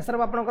आंसर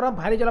आपनकर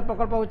भारी जल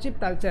प्रकल्प होची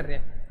तालचेर रे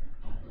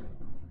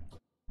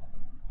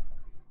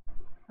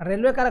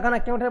रेलवे कारखाना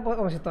क्योंठे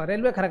अवस्थित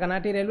रेलवे कारखाना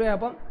ये रेलवे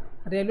हम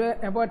रेलवे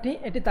हम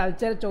ये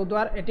तालचेर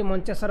चौद्वार ये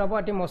मंचेश्वर हम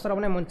ये मसर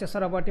हम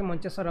मंचेश्वर हम ये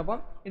मंचेश्वर हम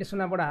ये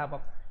सुनाबड़ा हम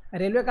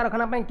रेलवे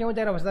कारखाना क्यों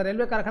जगह अवस्थित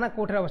रेलवे कारखाना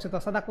कौटे अवस्थित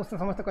सादा क्वेश्चन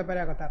समस्त कह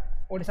पारे कथा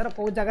ओडिशार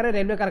कौ जगह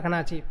रेलवे कारखाना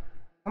अच्छी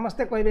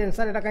समस्ते कहे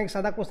आंसर यहाँ कहीं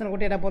सादा क्वेश्चन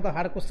गोटे यहाँ बहुत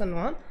हार्ड क्वेश्चन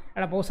नुह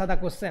यहाँ बहुत सादा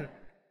क्वेश्चन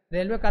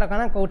रेलवे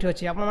कारखाना कौटी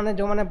अच्छी आपने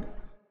जो मैंने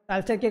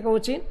तालचेर किए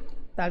कौच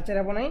तालचेर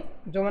आप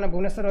जो मैंने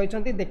भुवनेश्वर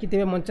रही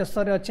देखिए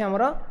मंचेश्वर अच्छी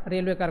आमर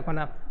रेलवे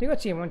कारखाना ठीक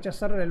अच्छे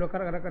मंचेश्वर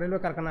रेलवे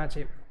कारखाना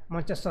अच्छी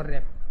मंचेश्वर रे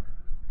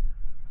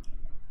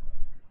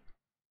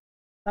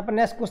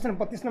नेक्स्ट क्वेश्चन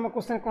 25 नंबर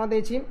क्वेश्चन कौन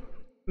देती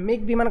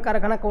मिग विमान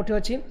कारखाना कौटी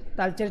अच्छी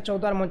तालचेर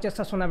चौद्वार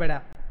मंचेश्वर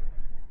सुनाबेड़ा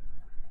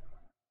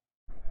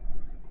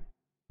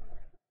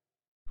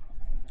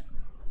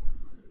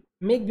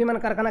मिग विमान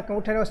कारखाना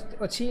कौटे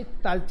अच्छी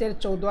तालचेर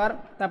चौद्वार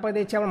तापर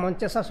देखिए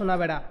मंचेश्वर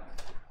सुनाबेड़ा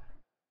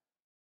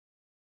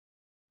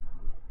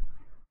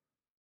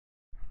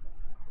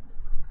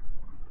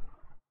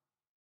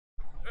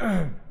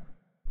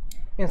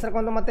आंसर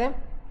कौन तो मत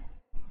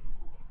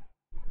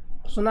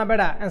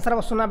सुनाबेड़ा आंसर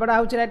सुनाबेड़ा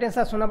हूँ राइट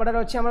आंसर सुनाबेड़ा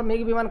अच्छी आम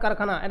मिग विमान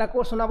कारखाना यहाँ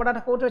कौ सुनाबेड़ा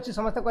कौटे अच्छी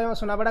समस्त कह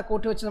सुनाबेड़ा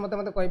कौटे अच्छी मत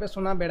मत कहे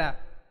सुनाबेड़ा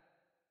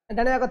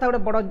जाना कथा गोटे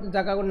बड़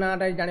जगह ना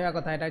जाना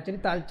कथा यहाँ एक्चुअली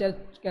तालचेर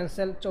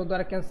कैंसल चौद्वार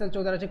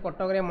अच्छी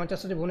कटक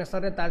मंचेश्वर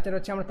भुवनेश्वर तालचेर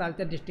अच्छी आम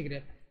तालचेर डिस्ट्रिक्ट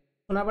में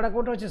सुनाबेड़ा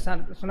कौटे अच्छी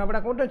सुनाबेड़ा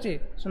कौटे अच्छी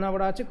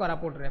सुनाबेड़ा अच्छी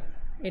कोरापुट रे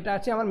यहाँ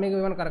अच्छी आम मिग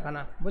विमान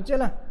कारखाना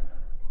बुझीगला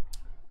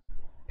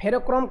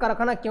फेरोक्रोम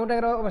कारखाना क्यों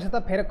जगह अवस्थित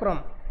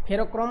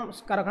फेरोक्रोम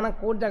कारखाना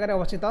कौ जगह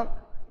अवस्थित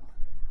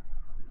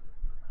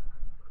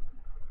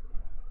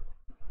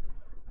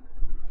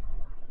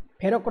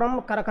फेरोक्रोम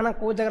कारखाना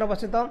कौ जगह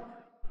अवस्थित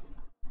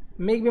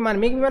मिग विमान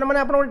माने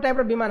आप गोटे टाइप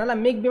विमान है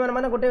मिग विमान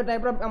माने गोटे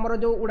टाइप आमर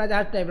जो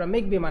उड़ाजाहाज टाइप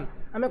मिग विमान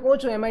आम कौन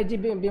MIG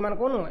विमान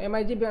कहूँ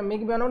MIG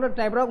मिग विमान गोटे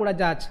टाइप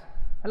उड़ाजाहाज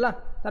है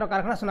तार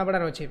कारखाना सुनाबेड़ा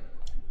अच्छी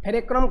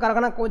फेरोक्रोम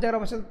कारखाना कौ जगह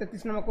अवस्थित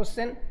 33 नंबर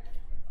क्वेश्चन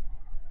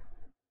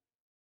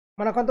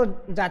मन रखो तो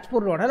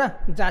जाजपुर रोड है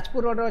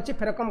जाजपुर रोड अच्छी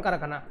फेरोक्रोम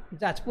कारखाना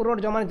जाजपुर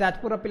रोड जो मैंने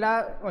जाजपुर पिला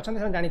अच्छा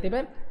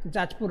जानते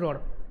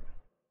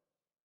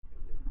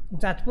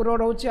जाजपुर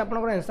रोड हूँ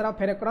आपंकर answer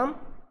ferrochrome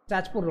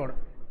Jajpur road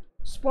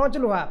sponge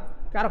लुहा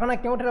कारखाना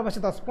क्योंठे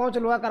अवस्थित स्पंज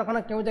लुहा कारखाना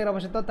क्यों जगह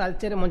अवस्थित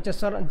तालचेर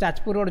मंचेश्वर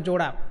जाजपुर रोड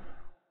जोड़ा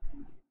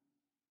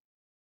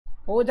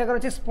कौ जगह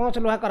अच्छे स्पंज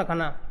लुहा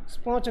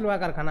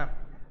कारखाना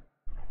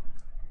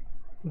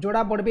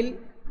जोड़ा बड़बिल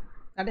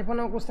 34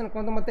 नंबर क्वेश्चन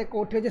कहते मत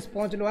कौटी अच्छे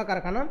स्पंज लुहा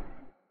कारखाना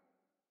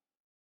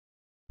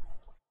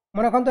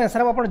मन रखु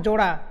आंसर आप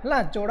जोड़ा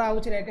है जोड़ा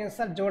हूँ राइट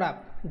आंसर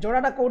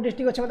जोड़ाटा कौ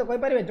डिस्ट्रिक्ट अच्छे मतलब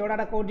कहींपारे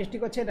जोड़ाटा कौ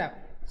डिस्ट्रिक्ट अच्छे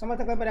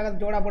समस्त कहींपारे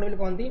जोड़ा बड़बिल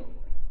कहती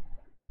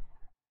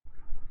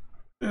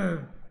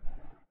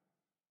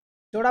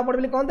जोड़ा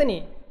बड़बिल कहते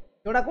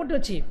जोड़ा कौटी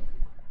अच्छी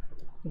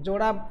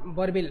जोड़ा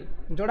बड़बिल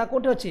जोड़ा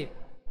कौटी अच्छी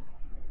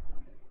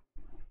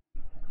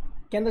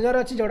केन्दुझर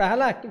अच्छी जोड़ा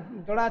है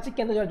जोड़ा अच्छी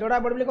केन्दुझर जोड़ा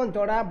बड़बिल कौन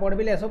जोड़ा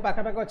बड़बिल सब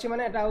पाखापाखि अच्छी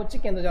मैंने यहाँ हूँ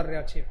केन्दुझर रे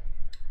अच्छी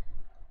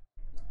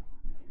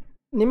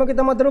निम्नलिखित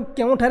मध्य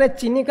केउठारे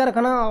चीनी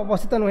कारखाना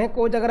अवस्थित नुहे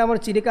कौ जगह आम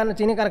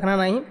चीनी कारखाना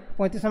ना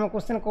 35 नंबर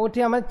क्वेश्चन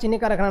कौटी आम चीनी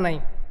कारखाना ना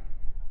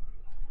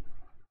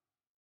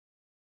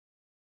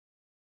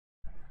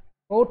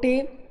कौटी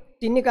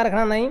चीनी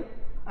कारखाना ना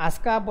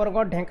आस्का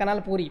बरगढ़ ढेंकानाल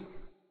पुरी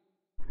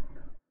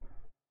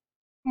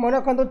मन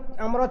रखु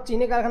आमर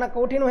चीनी कारखाना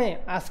कौटी नुहे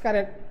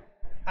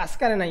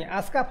आस्कार ना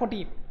आस्का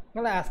फटी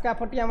आस्का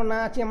फटी आम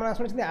ना अच्छी आम ना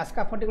शुणी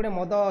आस्का फटी गोटे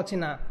मद अच्छी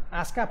ना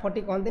आस्का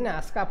फटी कहते ना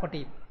आस्का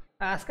फटी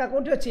आस्का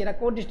कौटी अच्छी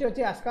कौ डिस्ट्रिक्ट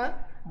अच्छी आस्का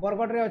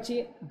बरगढ़ में अच्छी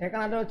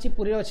ढेंकानाल अच्छी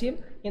पुरी अच्छी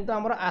किंतु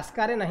आमर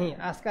आस्कार ना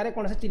आस्कार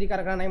कौन से चीनी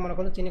कारखाना ना मन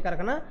रखु चीनी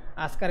कारखाना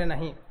आस्कार ना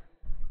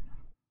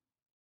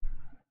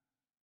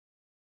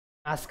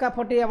आस्का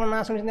फटी आप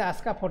ना शुणी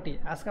आस्का फटी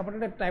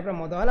गोटे टाइप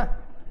मद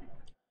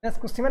है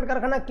सीमेंट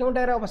कारखाना क्यों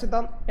जगह अवस्थित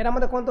यहाँ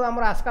मतलब कहतु आम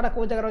आस्का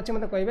कौ जगह अच्छी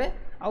मतलब कहे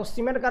आउ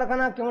सीमेंट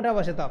कारखाना क्यों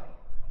अवस्थित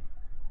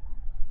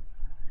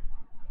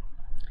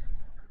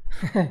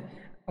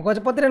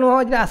गजपति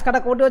नुह आस्का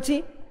कौटी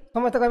अच्छी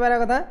समस्त कह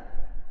कथा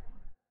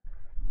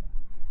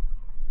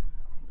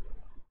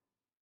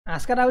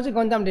आस्का हूँ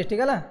गंजाम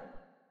डिस्ट्रिक्ट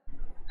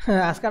है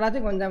आस्का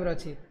हूँ गंजाम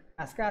अच्छी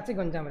आस्का अच्छी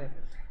गंजाम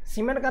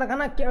सीमेंट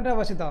कारखाना क्यों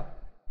अवस्थित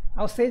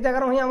आउ से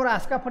जगार ही आम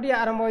आस्का फटी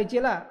आरंभ होती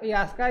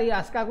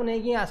आस्का को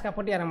लेकिन आस्का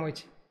फटी आरंभ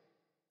होती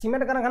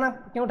सीमेंट कारखाना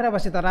क्यों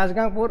अवस्थित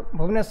Rajgangpur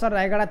Bhubaneswar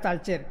Raigarh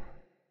Talcher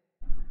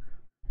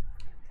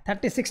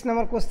 36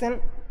 number question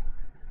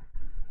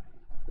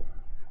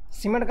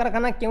cement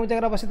कारखाना क्यों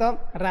जगह अवस्थित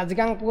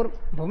राजगांगपुर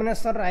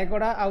भुवनेश्वर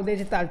रायगढ़ आउ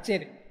दे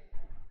तालचेर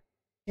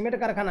सीमेंट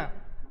कारखाना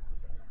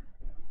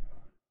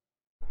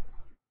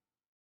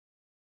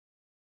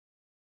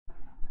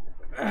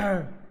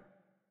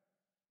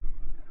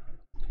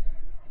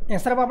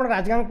एंसर आप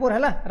राजगांगपुर है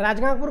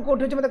राजगांगपुर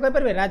कौटी अच्छे मतलब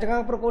कहींपारे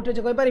राजगांगपुर कौटी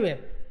अच्छे कहींपारे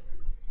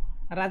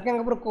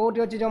राजगांगपुर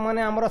कौटी अच्छी जो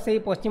मैंने आमर से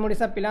पश्चिम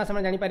ओडिशा पिला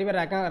से जानीपारे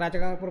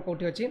राजगांगपुर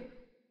कौटी अच्छी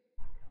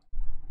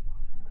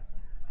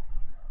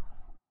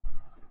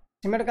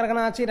सीमेंट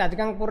कारखाना अच्छी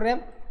राजगांगपुर रे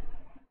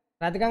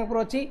राजगांगपुर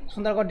अच्छी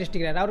सुंदरगढ़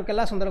डिस्ट्रिक्ट रे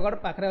राउरकेला सुंदरगढ़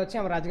पाखे अच्छी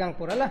आम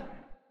राजगांगपुर है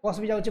बस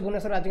भी जाऊँगी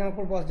भुवनेश्वर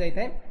राजगांगपुर बस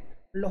जाए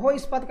लौह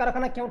इस्पात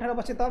कारखाना क्यों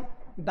अवस्थित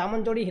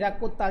दामनजोड़ी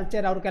हीराकुद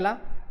तालचेर राउरकेला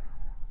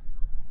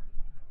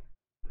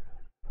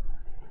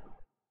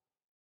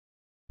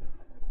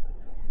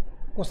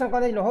क्वेश्चन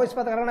कहते हैं लौह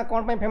इस्पात कारखाना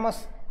कौन पर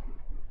फेमस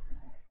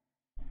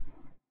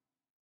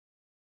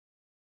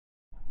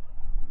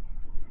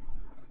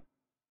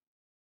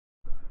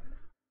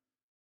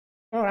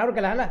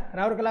राउरकेला है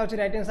राउरकेला अच्छी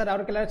राइट आंसर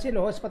राउरकेला अच्छी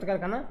लौह इस्पात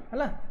कारखाना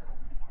है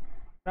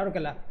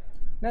राउरकेला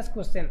नेक्स्ट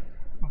क्वेश्चन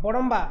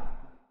बड़म्बा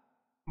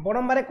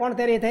बड़म्बा रे कौन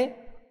तैयारी होता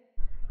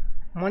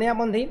है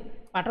मणियाबंधी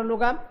पाट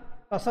लुगा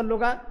टसर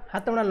लुगा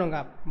हाथबुणा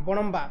लुगा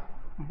बड़म्बा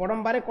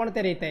बड़म्बा रे कौन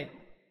तैयारी होता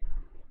है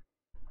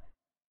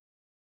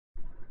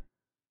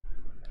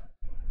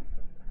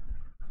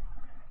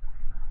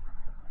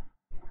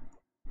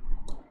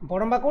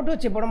बड़म्बा कौटी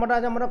अच्छी बड़म्बाटा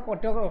आज आम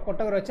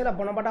कटक अच्छी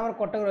बड़म्बाटा आम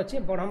कटक अच्छी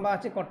बड़म्बा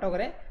अच्छी कटक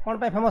कौन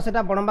पर फेमस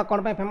है बड़म्बा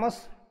कौन पर फेमस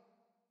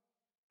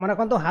मन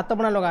कहतु हाथ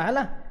बुणा लुगा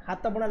है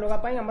हाथ बुणा लुगा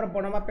आम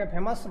बड़म्बा पे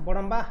फेमस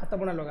बड़म्बा हाथ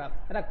बुणा लुगा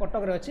है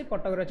कटक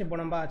अच्छी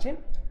बड़म्बा अच्छी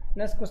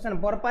नेक्स्ट क्वेश्चन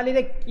बरपाली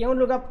रे क्यों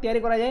लुगा तैयारी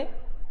करा जाए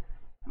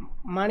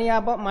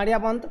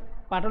माड़ियाबंद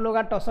पाट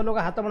लुगा टसर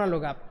लुगा हाथ बुणा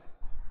लुगा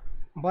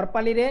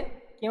बरपाली रे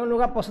क्यों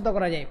लुगा प्रस्तुत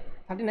करा जाए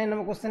 39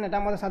 नंबर क्वेश्चन एटा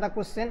मतलब सादा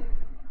क्वेश्चन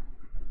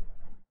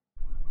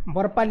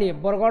बरपाली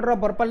बरगढ़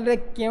बरपाली रे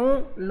क्यों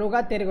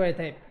लुगा तैयारी कराई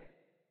थाए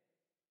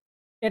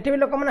एठी भी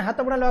लोक मैंने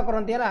हाथ बुणा लुगा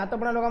करती है हाथ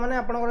बुणा लुगा मैंने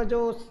आपंकर जो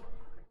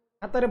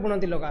हाथ में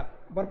बुणती लुगा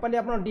बरपाली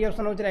आप डी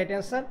ऑप्शन हो राइट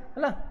आंसर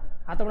है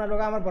हाथ बुणा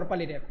लुगा आम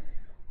बरपाली रे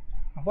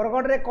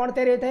बरगढ़ रे कौन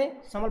तैयारी होता है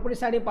संबलपुरी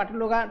साड़ी पाट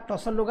लुगा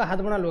टसर लुगा हाथ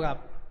बुणा लुगा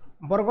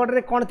बरगढ़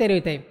रे कौन तैयारी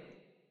होता है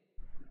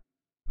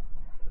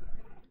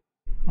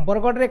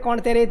बरगढ़ रे कौन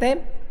तैयारी होता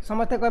है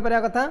समस्ते कहीपर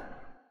कथा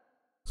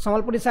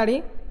संबलपुरी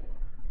साड़ी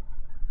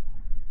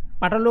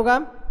पाट लुगा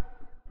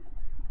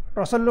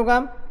टसर लुगा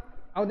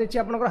आउ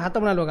देखिए आपंकर हाथ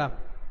बुणा लुगा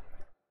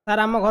सार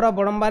आम घर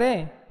बड़म्बारे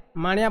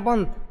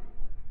माणियाबंद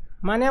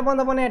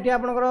हेनी ये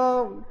आपंकर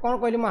कौन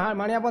कहली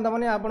माणियाबंद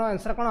हेनी आप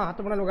आंसर कौन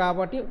हाथ बुणा लुगा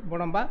हम ये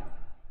बड़म्बा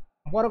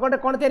बरगढ़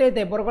कौन तैयारी होता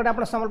है बरगढ़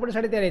आप संबलपुरी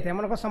साड़ी तैयारी होता है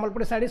मन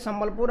संबलपुरी साड़ी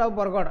संबलपुर और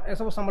बरगढ़ ये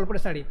सब संबलपुरी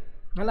साड़ी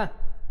है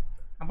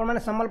आपण मैंने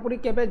संबलपुरी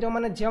केवे जो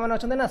मैंने झील मैंने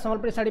अच्छा ना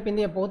संबलपुरी साड़ी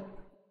पिंधे बहुत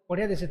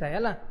बढ़िया दिशि थाए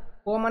है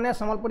पुओ मैंने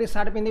संबलपुरी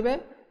साड़ी पिंधे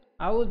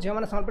आउ झील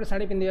मैंने संबलपुरी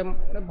साड़ी पिंधे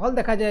भल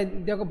देखा जाए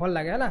देह को भल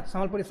लगे है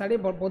संबलपुरी साड़ी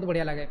बहुत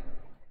बढ़िया लगे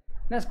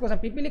नेक्स्ट क्वेश्चन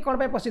पिपिली कौन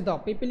पर प्रसिद्ध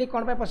पिपिली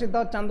कौन पर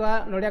प्रसिद्ध चांदुआ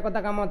नड़िया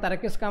कथा काम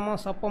तारकेश काम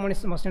सप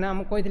मशीणा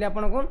मुझे कही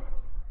आपको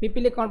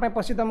पिपिली कौन पर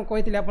प्रसिद्ध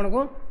मुझे कही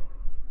आपको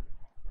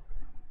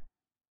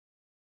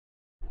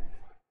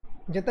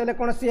जिते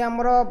कौन सी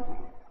आमर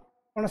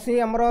कौन सी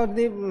आमर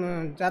जदि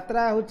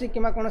यात्रा हो कि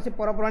कौन सी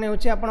परपर्णी हो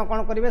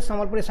कौन करेंगे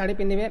संबलपुरी साड़ी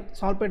पिंधे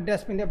संबलपुरी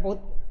ड्रेस पिंधे बहुत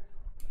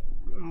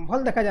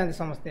भल देखा जाती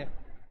समस्ते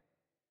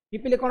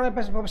पिपिली कौन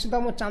प्रसिद्ध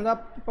मुझे चांदुआ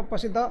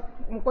प्रसिद्ध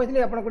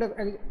मुझे आप गोटे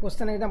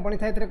क्वेश्चन एग्जाम पढ़ी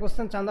था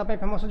क्वेश्चन चांदुआ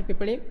फेमस हो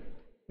पिपिली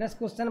नेक्स्ट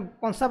क्वेश्चन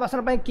कंसा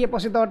बासन किए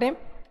प्रसिद्ध अटे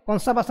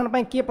कंसा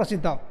बासन किए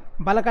प्रसिद्ध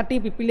बालकाटी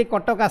पिपिली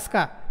कटक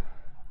आस्का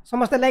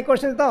समस्ते लाइक कर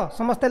तो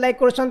समस्ते लाइक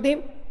कर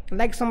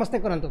लाइक समस्ते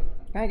करंतु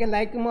कहीं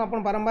लाइक मु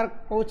आपन बारंबार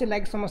कहूँ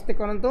लाइक समस्ते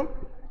करंतु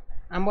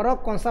आमर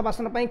कंसा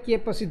बासन किए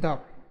प्रसिद्ध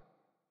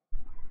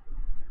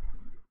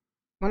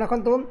मन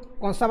रखु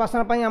कंसा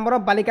बासन आमर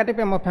बालिकाटी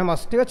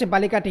फेमस ठीक अच्छे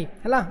बालिकाटी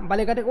है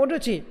बालिकाटी कौट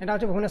अच्छी यहाँ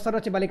हूँ भुवनेश्वर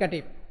अच्छी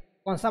बालिकाटी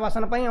कंसा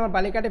बासन आम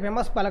बालिकाटी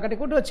फेमस बालिकाटी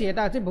कौट अच्छी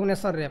यहाँ अच्छी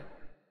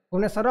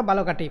भुवनेश्वर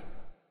बालकाटी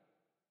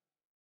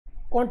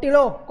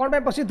कंटिलो कौन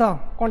प्रसिद्ध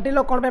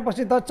कंटिलो कौन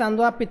प्रसिद्ध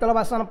चांदुआ पितल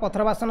बासन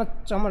पथर बासन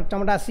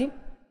चमड़ासी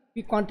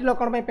कंटिलो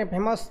कौन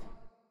फेमस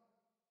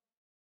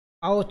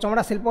आउ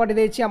चमड़ा शिल्प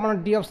देती आप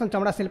डी ऑप्शन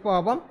चमड़ा शिल्प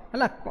हम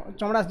है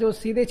चमड़ा जो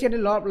सी देती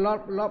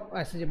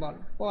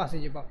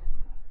आसीज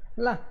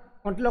है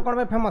कंटिलो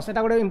कौन फेमस से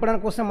गोटे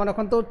इंपोर्टाट क्वेश्चन मन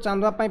रखु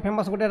चांदुआ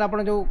फेमस गोटे आप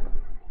जो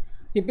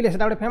पिपिले से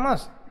गोटे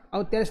फेमस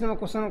आउ 23 नंबर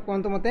क्वेश्चन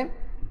कहतु मत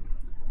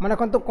मन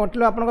रखु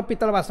कंटिलो आप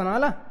पितल बासन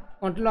है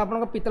कंटिलो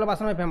आप पितल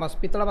बासन फेमस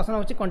पितल बासन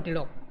हूँ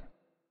कंटिलो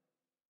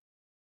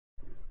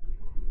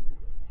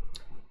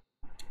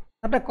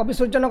कवि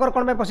सूर्यनगर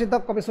कौन प्रसिद्ध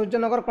कवि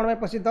सूर्यनगर कौन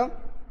प्रसिद्ध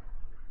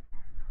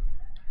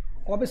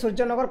कवि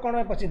सूर्यनगर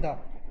कौन प्रसिद्ध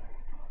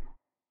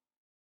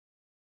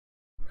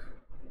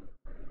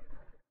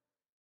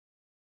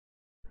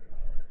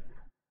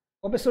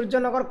कवि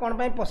सूर्यनगर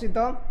कौन प्रसिद्ध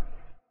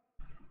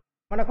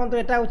मन रखु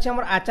यहाँ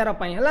हूँ आचार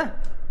है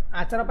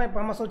आचार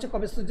फेमस हूँ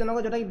कवि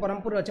सूर्यनगर जोटा कि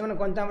ब्रह्मपुर अच्छी मैंने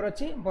गंजाम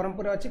अच्छी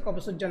ब्रह्मपुर अच्छी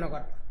कवि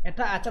सूर्यनगर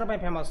एटा आचार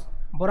फेमस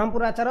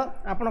ब्रह्मपुर आचार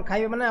आप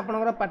खाइबे मैंने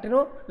आपंकर पार्टी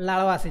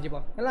लाल आसीज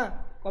है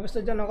कवि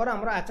सूर्यनगर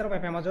आम आचार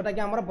फेमस जोटा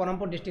कि आम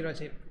ब्रह्मपुर डिस्ट्रिक्ट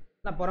अच्छे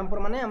ब्रह्मपुर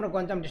माने आम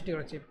गंजाम डिस्ट्रिक्ट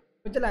अच्छे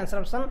बुझे आंसर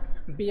ऑप्शन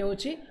बी हूँ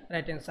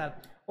राइट आंसर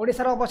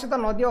ओडिशार अवस्थित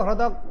नदी और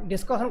ह्रद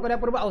डिस्कसन करने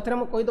पूर्व आउ थे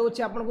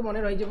मुझे आपको मन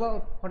रही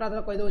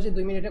हठात कहीदे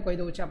 2 मिनिट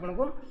कहीदे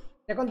आपको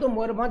देखो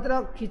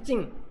मयूरभंजर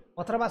खिचिंग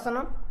पथर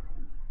बासन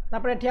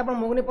तापर ये आप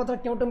मुगनी पथर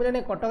क्यों मिले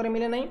नहीं कटक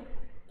मिले नहीं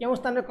क्यों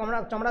स्थान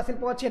में चमड़ा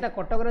शिल्प अच्छी है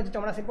कटक अच्छी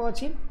चमड़ा शिल्प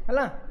अच्छी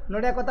है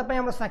नड़िया कथा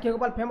आम साक्षी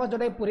गोपाल फेमस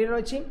जोटा कि पुरी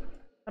रही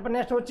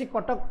नेक्स्ट हूँ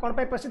कटक कौन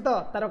प्रसिद्ध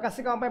तार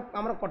काशी कौन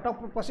आम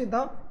कटक प्रसिद्ध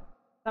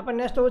तापर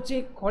नेक्स्ट हूँ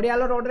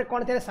खड़ियाल रोड में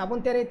कौन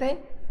साबुन तैयारी होता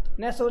है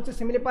नेक्स्ट हूँ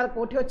सिमिलीपाल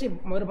कौटी अच्छी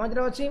मयूरभंज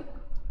अच्छी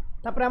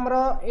तापर आमर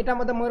यहाँ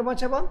मतलब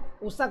मयूरभंज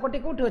हे उषाकोटी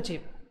कौटी अच्छी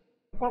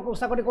कौन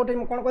उषाकोटी कौटी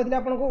कौन कहते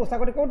आपको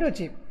उषाकोटी कौटी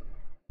अच्छी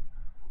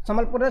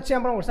सम्बलपुर अच्छी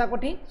आम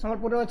उषाकोटी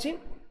सम्बलपुर अच्छी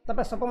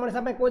तापर सप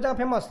मणिषा कौ जगह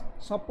फेमस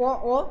सप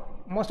और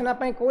मसना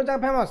कौ जगह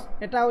फेमस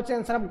यहाँ हूँ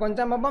आंसर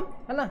गंजाम हम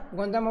है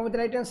गंजाम हम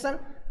राइट आंसर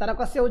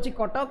तारकसी हूँ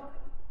कटक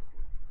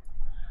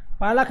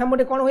पाला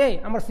खेमुडी कौन हुए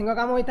आम सिंह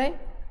काम होता है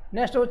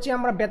नेक्स्ट हूँ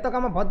आम बेत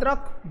काम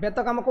भद्रक बेत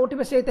काम कौटी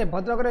बेसी होता है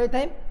भद्रक होता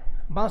है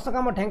बाउंस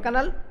काम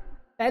ढेंकानाल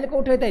टाइल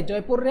कौटी होता है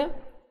जयपुर में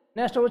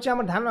नेक्स्ट हूँ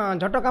आम धान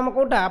झट काम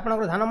कौटा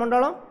आपंकर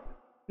धानमंडल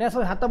नेक्स्ट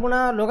हाथ बुणा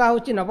लगा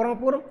हूँ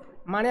नवरंगपुर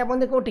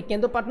माणियाबंदी कौटी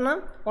केन्दुपाटना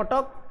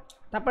कटक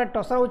तापर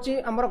टसर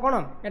हूँ आमर कौन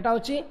यहाँ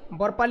हूँ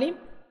बरपाली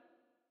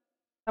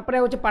तापर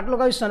हूँ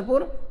पाटलुगा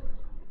सोनपुर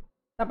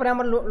तापर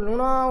आम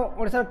लुण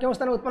ओडिशा क्यों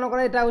स्थान उत्पन्न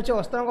कराए यहाँ हूँ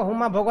अस्त्रंग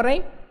हुमा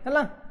भोगराई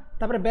है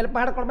तापर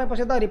बेलपहाड़ कौन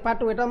प्रसिद्ध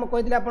रिफाटू यहाँ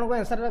मुझे कही आपको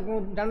आंसर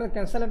जान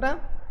कैंसल एटा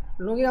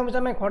लुंगी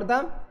गामुचा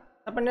खोर्धा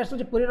तापर नेक्स्ट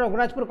हूँ पुरी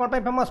रघुराजपुर कौन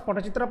फेमस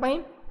पट्टचित्र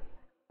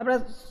तापर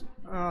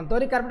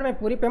दरी कार्पेट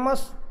पुरी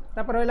फेमस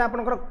तापर रहा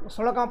आपंकर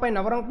षोल काम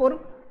नवरंगपुर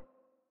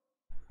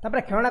तापर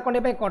खेलना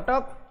कंडी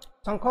कटक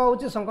शंख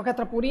हूँ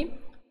शंखक्षेत्र पुरी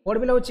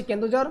बोडबिल हूँ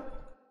केन्दुझर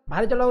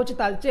भारीजल हूँ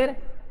तालचेर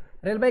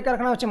रेलवे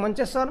कारखाना हूँ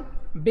मंचेश्वर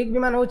बिग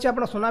विमान हूँ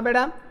आप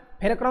सुनाबेड़ा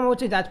फेरक्रम हूँ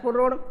जाजपुर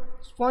रोड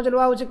स्पंज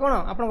लुहा हूँ कौन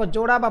आप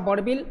जोड़ा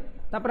बड़बिल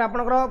तापर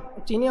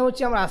आपंकर चीनी हूँ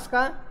आम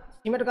आस्का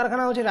सीमेंट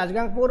कारखाना हूँ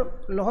राजगांगपुर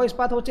लोह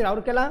इस्पात हूँ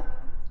राउरकेला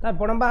तार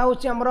बड़म्बा हूँ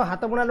आमर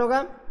हाथबुणा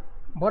लुगा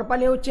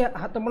बरपाली हूँ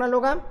हाथबुणा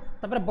लुगा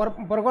तापर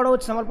बरगढ़ हूँ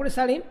सम्बलपुरी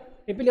शाढ़ी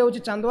पिपिली हूँ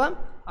चांदुआ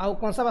आउ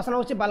कंसा बासन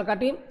हूँ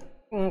बालकाटी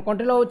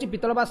कंटिलो हूँ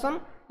पितल बासन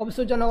कवि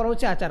सूर्यनगर हूँ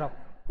आचार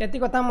ये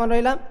कथा मन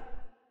रहा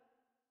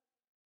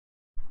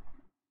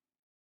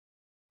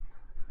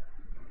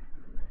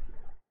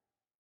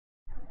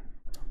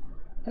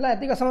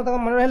है ये समस्त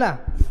मन रहा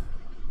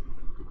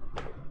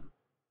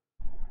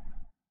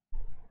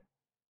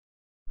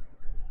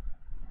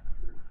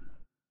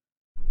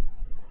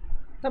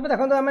तब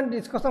देखो आम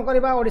डिस्कसन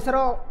करवा ओडिशार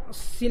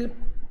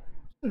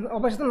शिल्प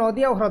अवस्थित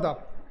नदी और ह्रद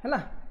है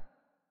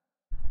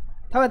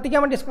था ये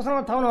आम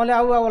डिस्कसन था ना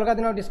अलग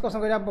दिन डिस्कसन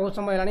करवा बहुत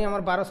समय है आम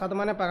 12-7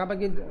 मैंने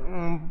पाखापाखि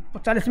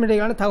 40 मिनट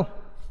होगा था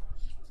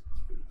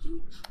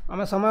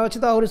आम समय अच्छे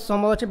तो और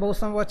समय अच्छे बहुत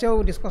समय अच्छे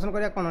और डिस्कसन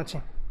करवा कौन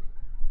अच्छे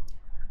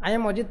I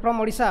am Ajit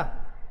from Odisha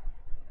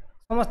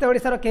समस्ते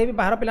ओडिशार कहीं भी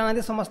बाहर पिला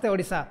ना समस्ते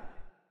ओडिशा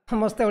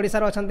समस्ते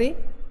ओडिशार अच्छा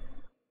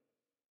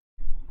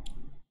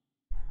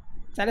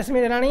 40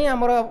 मिनट है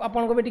आमर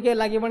आपन को भी टे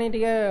लगे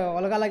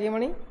अलग लगे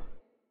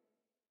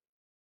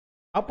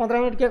आ 15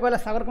 मिनट किए कहला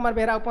सागर कुमार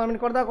बेहरा अपॉइंटमेंट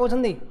करदा कहते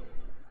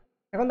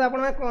देखो तो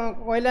आप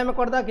कहले आम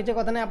करदा किसी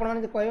कथा नहीं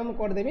आपने कहे मुझे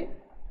करदेवी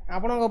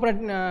आपण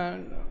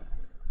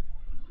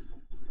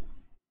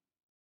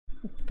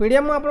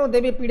पीडीएफ मुझे आपको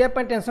देवी पीडीएफ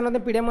टेंशन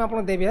नहीं पीडीएफ मुझे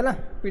आपको देवी है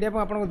पीडीएफ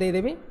आपको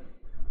देदेवी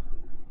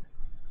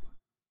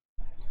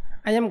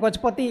आई एम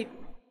गजपति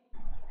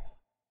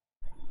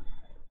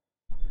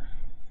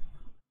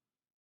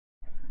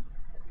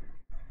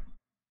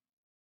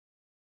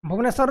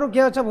भुवनेश्वर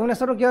किए अच्छ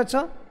भुवनेश्वर किए अच्छ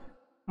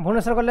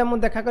भुवनेश्वर गले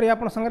मुझे देखा करी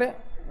आप संगे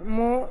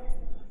मु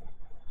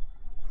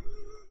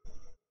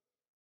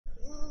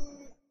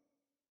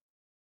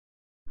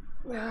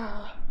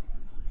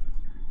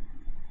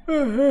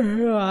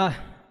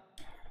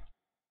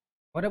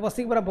घरे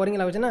बसिक पूरा बोरिंग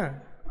लगुच ना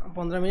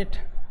 15 मिनिट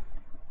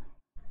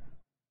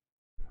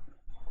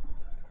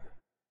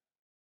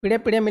पीडिया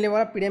पीडिया मिल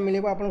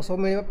आप सब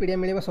मिल पीडिया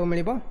मिल सब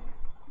मिल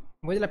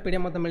बुझला पीडिया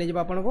मत मिल जाए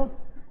आपन को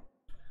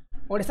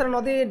ओडिशा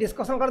नदी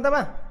डिस्कसन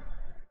करदेबा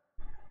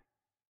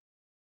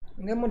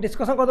मुझे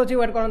डिस्कसन करदे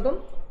वेट करूँ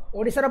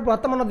ओडिशार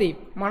बृहत्तम नदी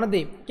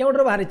महानदी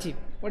केउठर बाहरी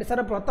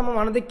ओडिशार बृहत्तम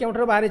महानदी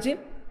केउठर बाहरी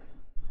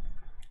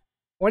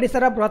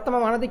ओडिशार बृहत्तम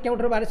महानदी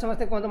केउठर बाहरी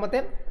समस्ते कहते मत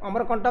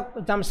अमरकंटक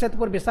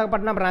जमशेदपुर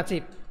विशाखापट्टनम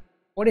रांची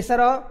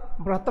ओडिशार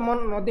बृहत्तम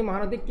नदी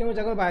महानदी केउ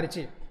जगह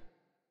बाहरी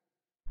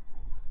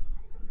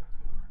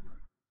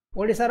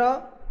ओडिशार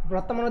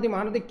बृहत्तम नदी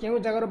महानदी केउ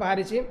जगह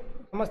बाहरी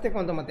समस्ते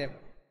कहते मत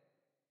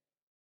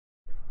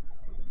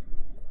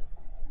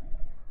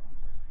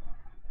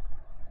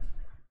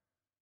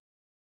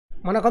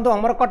मन कहतु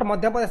अमरकंट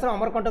मध्यप्रदेश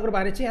अमरकंटक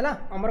बाहरी है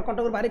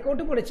अमरकंटक बाहरी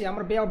कौटी पड़ी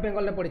आम बे ऑफ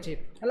बेंगल पड़ी है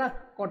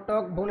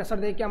कटक भुवनेश्वर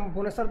देखिए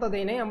भुवनेश्वर तो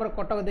देना आम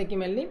कटक देखिए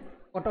मेनली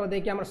कटक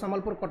देखिए आम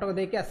सम्बलपुर कटक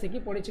देखिए आसिकी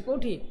पड़ी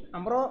कौटी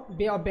आमर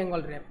बे ऑफ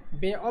बेंगल रे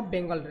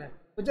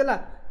बुझला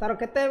तार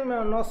केते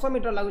 900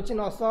 मीटर लगुच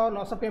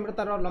 900 किलोमीटर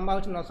तार लंबा हो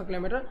 900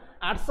 किलोमीटर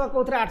 800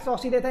 कौन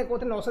 880 देता कौन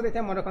 900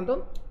 देता मन रखु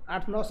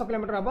 900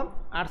 किलोमीटर हम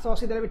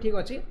 880 दे भी ठीक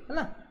अच्छे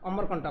है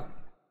अमरकंटक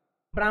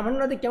ब्राह्मणी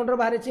नदी केउठर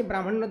बाहरी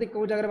ब्राह्मणी नदी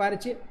कौ जगह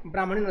बाहरी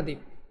ब्राह्मणी नदी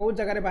कौ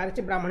जगह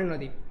बाहरी ब्राह्मणी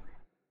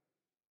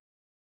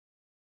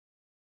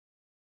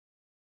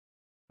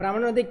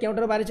नदी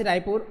केउठर बाहरी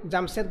रायपुर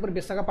जमशेदपुर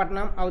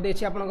विशाखापट्टनम आउ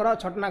देछि आपनकर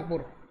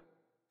छटनागपुर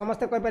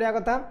समस्ते कहि परिया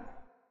कथा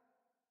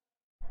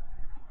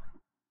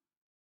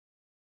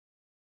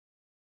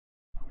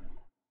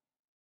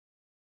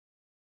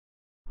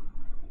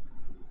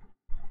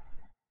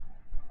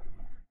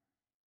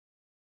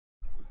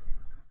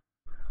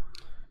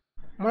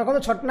मन कहूँ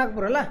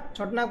छटनागपुर है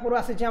छटनागपुर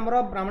आसी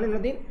ब्राह्मणी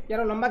नदी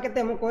यार लंबा के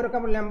कोई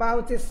लंबा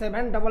हूँ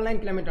 799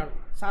 किलोमीटर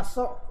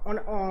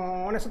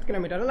 799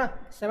 किलोमीटर है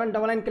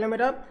 799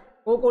 किलोमीटर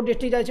कौ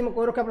डिस्ट्रिक्ट जाइए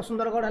कोई रखा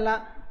सुंदरगढ़ है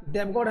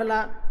देवगढ़ है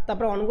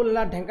अनुगुल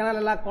है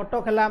ढेंकानाल है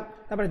कटक है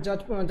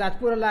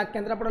जाजपुर है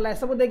केन्द्रापड़ा है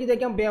सब देखिए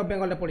जाकि बे ऑफ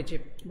बेंगल पड़ी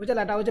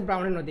बुझला यहाँ हूँ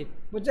ब्राह्मणी नदी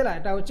बुझला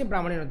यहाँ हूँ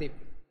ब्राह्मणी नदी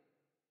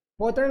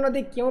पैतरणी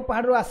नदी क्यों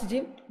पहाड़ आसी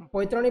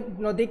पैतरणी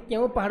नदी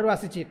क्यों पहाड़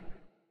आसी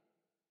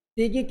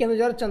तीगी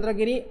केन्दुझर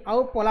चंद्रगिरी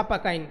आउ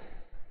पलापाकाइन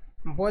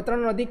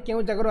बैतरणी नदी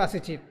क्यों जगह आसी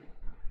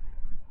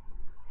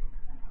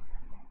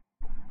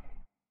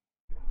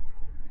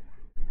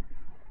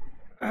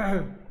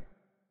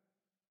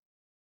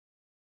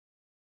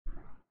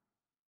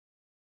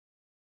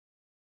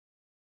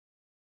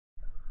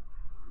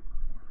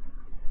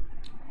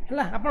है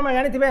आप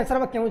जानी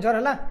आंसर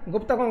केन्दुझर है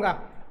गुप्तगंगा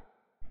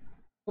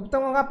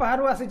गुप्तगंगा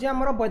पहाड़ आसी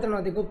बैतरणी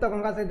नदी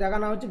गुप्तगंगा से जगह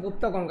ना हूँ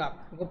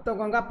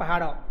गुप्तगंगा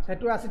पहाड़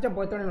से आसी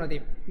बैतरणी नदी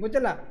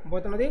बुझला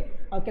बैतरणी नदी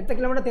और केते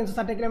किलोमीटर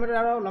 360 किलोमीटर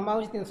लंबा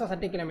हूँ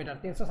 360 किलोमीटर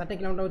 360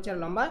 किलोमीटर हूँ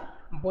लंबा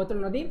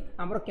बैतरणी नदी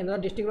आम केन्द्र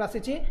डिस्ट्रिक्ट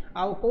आसी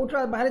आउ कौट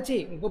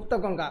बाहरी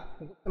गुप्तगंगा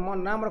मो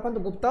नाम रखु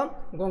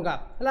गुप्तगंगा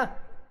है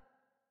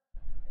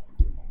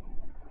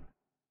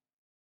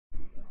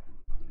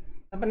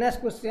नेक्स्ट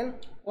क्वेश्चन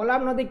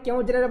कोलाब नदी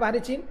क्यों जिले में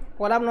बाहरी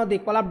कोलाब नदी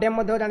कोलाब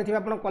डैम जानते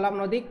आप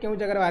कोलाब नदी क्यों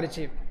जगह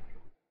बाहरी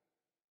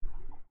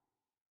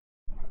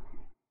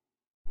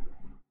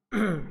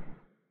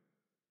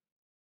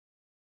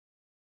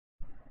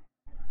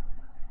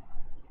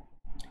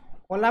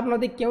कोलाब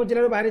नदी क्यों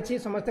जिले में बाहरी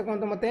समस्ते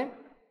कहते मत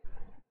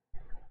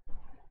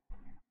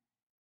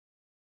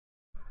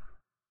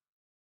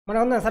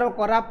मन सर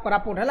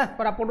कोरापुट है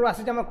कोरापुट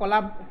आसी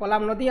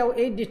कोलाब नदी और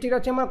ये डिस्ट्रिक्ट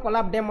अच्छे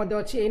कोलाब डैम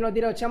अच्छी ये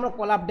नदी अच्छे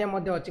कोलाब डैम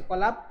अच्छी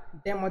कोलाब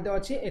डैम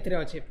अच्छी एथरे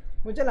अच्छे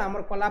बुझला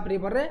आम कोलाब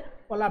रिवर रे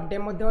कोलाब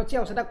डैम अच्छी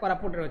और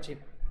कोरापुट अच्छी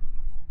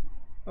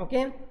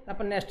ओके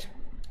तापर नेक्स्ट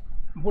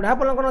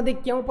बुढ़ापलंग नदी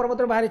क्यों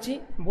पर्वत बाहरी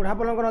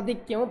बुढ़ापलंग नदी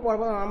क्यों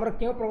आमर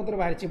क्यों पर्वत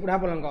बाहरी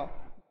बुढ़ापलंग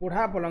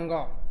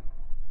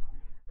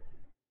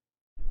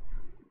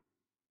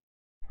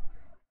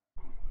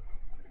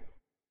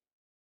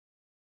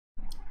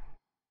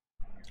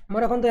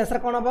मोर रखु आंसर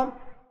कौन हम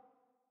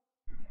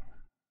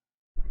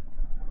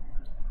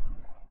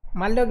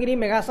माल्यगिरी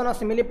मेघासन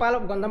सिमिलीपाल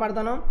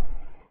गंधमार्दन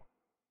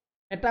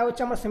एटा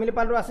हूँ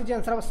सिमिलीपाल आसी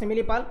आंसर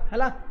सिमिलीपाल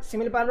है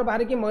सिमिलीपाल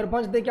बाहर की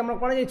मयूरभंज देखिए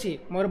कौन जाइए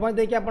मयूरभंज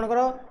देखिए आपंकर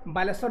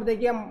बालेश्वर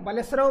देखिए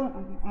बालेश्वर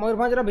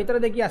मयूरभंज भितर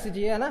देखिए आसी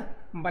है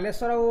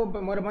बालेश्वर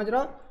और मयूरभंज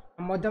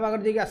मध्य भाग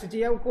देखिए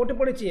आसी कौटी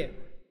पड़ी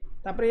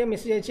तापर ये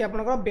मिसी जाइए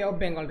आपंकर बे ऑफ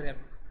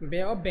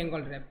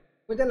बेंगल रे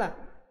बुझला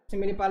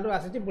सिमिलीपाल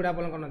आसी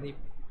बुढ़ापलंग नदी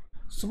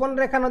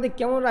सुवर्णरेखा नदी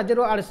क्यों राज्य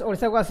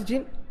ओडिशा को आसी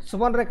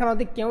सुवर्णरेखा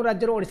नदी क्यों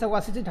राज्य ओडिशा को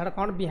आसी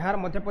झारखंड बिहार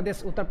मध्य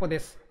प्रदेश उत्तर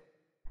प्रदेश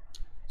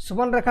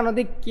सुवर्णरेखा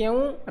नदी क्यों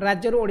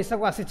राज्य ओडिशा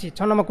को आसी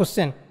 6 नंबर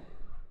क्वेश्चन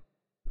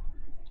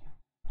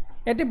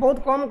ये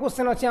बहुत कम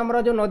क्वेश्चन अच्छे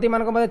आम जो नदी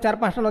मान मध्य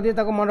 4-5 नदी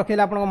मन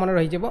रखिले आप मन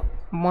रही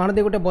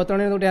महानदी गोटे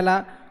बैतरणी गोटे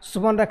है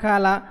सुवर्णरेखा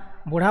है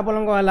बुढ़ा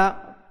पलंग है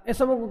ए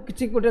सब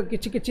किसी गोटे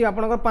किसी आप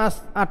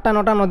 5-8टा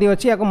 9टा नदी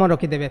अच्छी या मन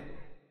रखिदेवे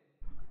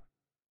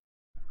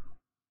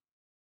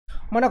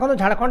मन रखु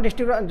झारखंड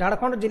डिस्ट्रिक्ट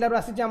झारखंड जिलूर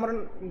आसी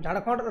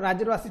झारखंड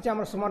राज्य आसी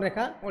सुमन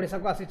रेखा ओडिशा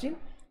को आसी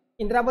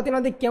इंद्रावती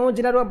नदी क्यों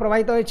जिलूर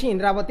प्रवाहित होती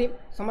इंद्रावती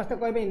समस्ते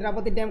कहे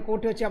इंद्रावती डैम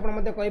कौटी अच्छी आप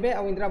कहे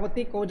और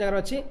इंद्रावती कौ जगार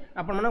अच्छी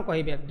आपण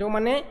कहे जो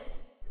मैंने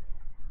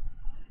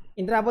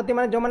इंद्रावती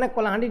माने जो मैंने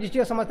कलाहांडी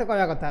डिस्ट्रिक्ट समस्ते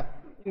कहवा कथा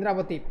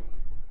इंद्रावती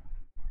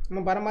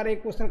मैं बारंबार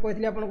एक क्वेश्चन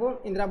कही आपको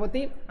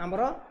इंद्रावती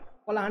आमर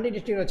कलाहांडी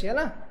डिस्ट्रिक्ट अच्छी है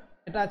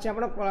यहाँ अच्छे आप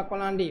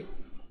कलाहांडी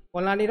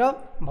कलाहांडी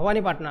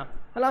भवानीपाटना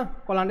है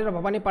कलाहांडी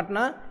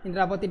भवानीपाटना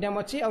इंद्रावती डैम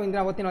अच्छी और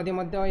इंद्रावती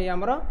नदी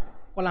आमर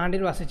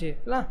कलाहांडी आसी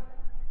है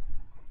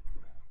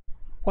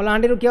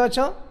कलाहांडी किए अच्छ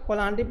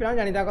कलाहांडी पे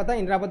जाना कथा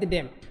Indravati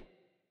dam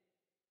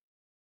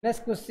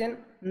next question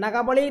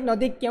Nagavali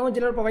नदी क्यों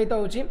जिले प्रभावित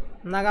होची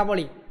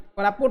नागावली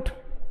कोरापुट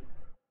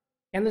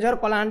केन्दुझर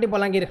कलाहांडी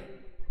बलांगीर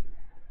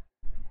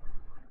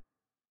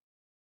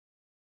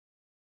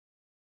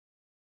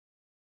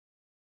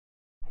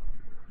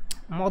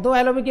मधु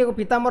आइलोबी किए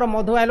पिता मोर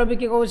मधु आइलोबी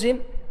किए कहूँ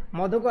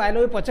मधु को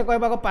आइलोबी पचे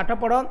कह पाठ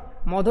पढ़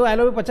मधु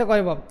आइलोबी पचे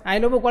कह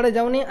आइलोबी कड़े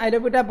जाऊनी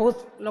आइलोबीटा बहुत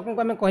लोक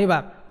आम कहवा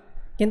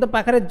किंतु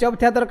पाखे जब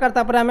थी दरकार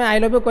तापर आम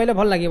आइलोबी कहले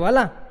भल लगे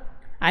है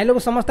आइलोबी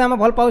समस्ते आम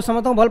भल पाऊ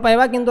समस्त भल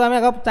पाइबा किंतु आम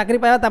चाकरी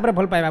पाइबा तापर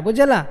भल पाइबा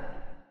बुझेगा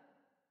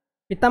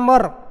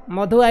पीताम्बर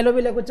मधु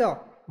आइलोबी लिखुच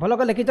भल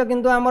को लिखिच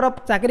किंतु आमर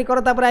चाकरी कर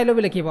तापर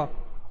आइलोबी लिख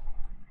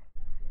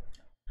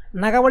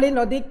नागावली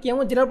नदी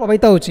क्यों जिले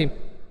प्रभावित होची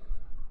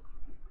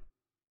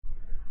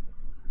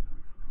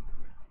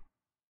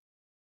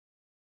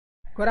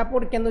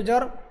कोरापुट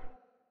केन्दुझर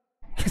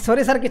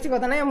सॉरी सर किसी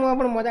कथा नहीं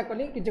मुझे मजा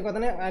कली किसी कथा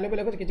नहीं आइलोबी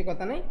लिखुच किसी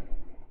कथा नहीं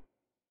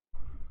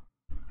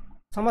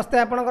समस्ते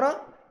आपणकर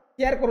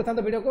शेयर करूँ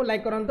वीडियो को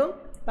लाइक करूँ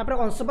तापर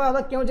अंशुपा हद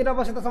क्यों जिला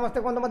अवस्थित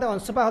समस्ते कहते मत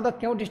अंशुपा हद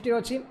क्यों डिस्ट्रिक्ट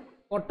अच्छी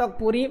कटक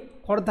पुरी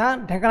खोर्धा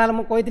ढेंकानाल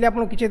मुझे कही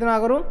आपको किसी दिन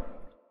आगु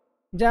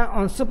जहाँ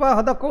अंशुपा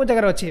हद कौ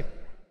जगार अच्छी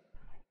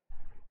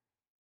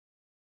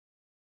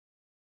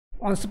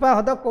अंशुपा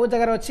हद कौ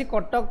जगार अच्छी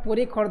कटक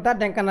पुरी खोर्धा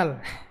ढेंकानाल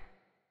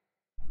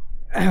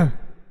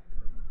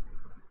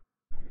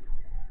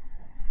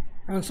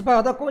अंशुपा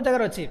हद कौ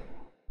जगार अच्छी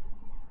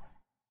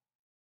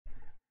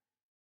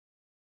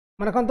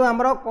मन रखु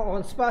आमर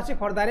अंशुपा अच्छी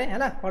खोर्धार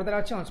है खोर्धार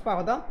अच्छी अंशुपा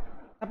हद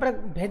तापर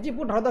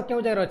भेजीपुट हद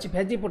क्यों जगह अच्छी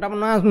भेजीपुट आप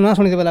नुआ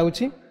शुणिदेवे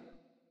लगुच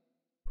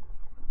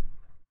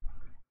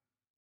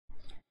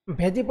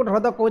भेजीपुट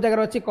हद कौ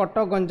जगह अच्छी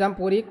कटक गंजाम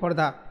पुरी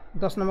खोर्धा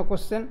 10 नंबर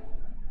क्वेश्चन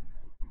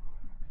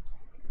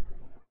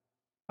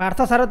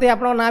पार्थ सारथी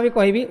आप ना भी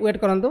कहि वेट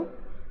करूँ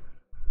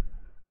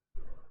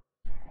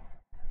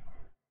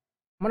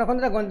मन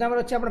रखु गंजाम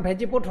अच्छी आप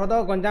भेजीपुट हद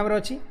गंजाम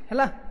अच्छी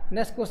है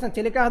नेक्स्ट क्वेश्चन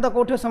चिलिका हद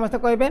कौटी समस्ते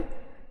कहे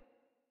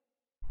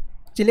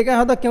चिलिका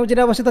हद क्यों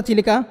जिले अवस्थित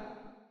चिलिका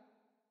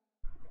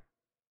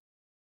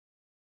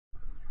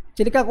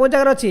चिलिका कौ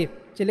जगह अच्छी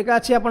चिलिका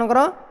अच्छी आपंकर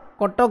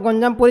कटक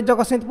गंजाम पुरी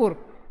जगतसिंहपुर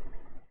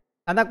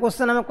आधा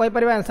क्वेश्चन आम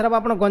कहीपर आंसर हम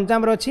आप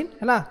गंजाम अच्छी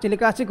है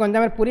चिलिका अच्छी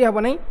गंजाम पुरी हम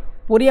नहीं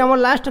पुरी आम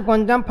लास्ट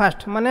गंजाम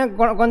फास्ट माने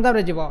गंजाम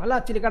रे जीवो है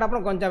चिलिकाटा आप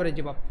गंजाम रे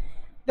जीवो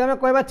तो आम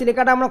कह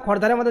चिलिकाटा आम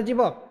खोर्धारे मत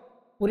जीव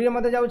पुरी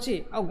मत जाऊँगी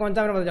और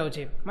गंजाम मत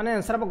जाऊँगी माने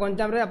आंसर आप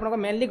गंजाम आप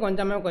mainly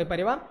Ganjam कहीपर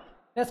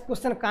next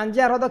question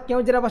Kanjia ह्रद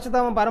क्यों जिले अवस्थित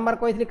मैं बारंबार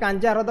कही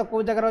कांजिया ह्रद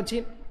कौ जगह अच्छी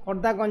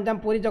खोर्धा गंजाम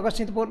पुरी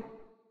जगतसिंहपुर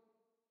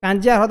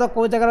कांजिया ह्रद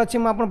कौ जगह अच्छी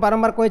मुझे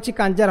बारंबार कही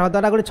कांजिया ह्रद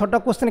गोटे छोट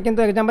क्वेश्चन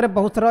किंतु एग्जाम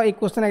बहुत थर ये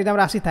क्वेश्चन एग्जाम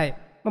आसी थाए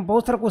मैं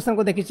बहुत थर क्वेश्चन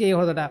को देखी ये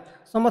ह्रदटा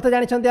समस्त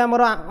जानते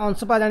आमर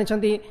अंशुपा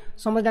जानते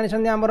समस्त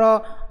जानते आमर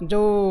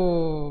जो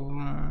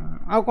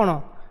आउ कौन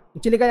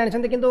चिलिका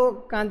जानते किंतु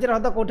कांजिया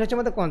ह्रद कौटी अच्छे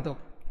मत कहतु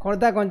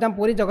खोर्धा गंजाम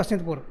पुरी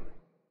जगतसिंहपुर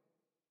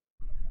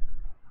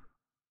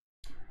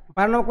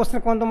 12 नंबर क्वेश्चन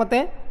कहतु मत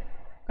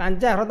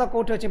कांजिया ह्रद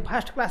कौटी अच्छी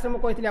फास्ट क्लास में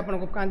कही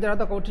आपको कांजिया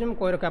ह्रद कौटी मुझे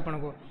कही रखे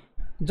आपको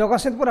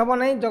जगतसिंहपुर हम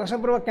नहीं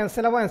जगतसिंहपुर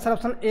कैंसल हम आंसर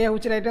ऑप्शन ए हूँ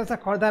राइट आंसर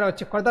खोर्धार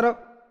अच्छी खोर्धार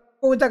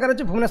कौ जगह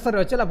अच्छी भुवनेश्वर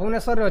अच्छी है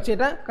भुवनेश्वर अच्छी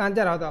यहाँ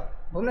कांजिया ह्रद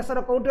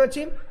भुवनेश्वर कौटी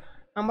अच्छी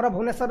आमर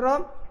भुवनेश्वर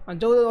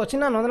जो अच्छी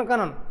ना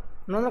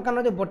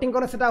नंदनकानन जो बोटिंग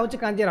करें से हूँ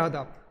कांजिया ह्रद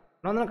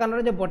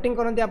नंदनकानन जो बोटिंग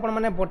करती आप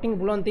बोटिंग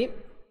बुलती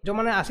जो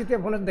मैंने आसी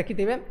भुवनेश्वर देखी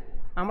थे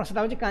आमर से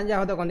हूँ कांजिया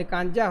ह्रद कहते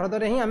कांजिया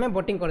ह्रद ही आम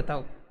बोटिंग करता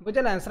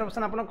बुझे आंसर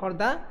ऑप्शन आप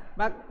खोर्धा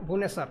बा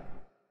भुवनेश्वर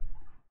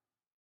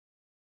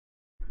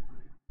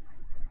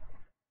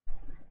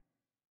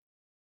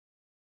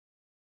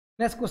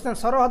नेक्स्ट क्वेश्चन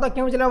सरहद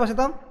क्यों जिले अवस्थित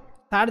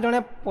थार्ड जड़े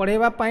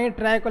पढ़ाई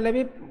ट्राए कले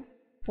भी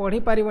पढ़ी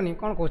पारनी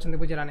कौन कहते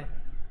बुझलानी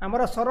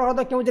आमर सरहद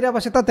क्यों जिले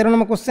अवस्थित 13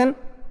 नंबर क्वेश्चन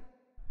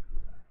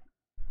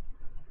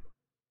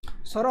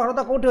सरहद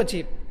कौटी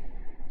अच्छी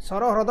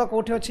सरहद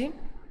कौटी अच्छी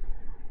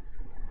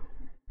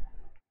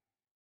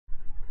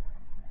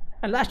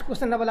लास्ट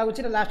क्वेश्चन ना लगुच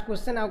लास्ट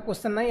क्वेश्चन आ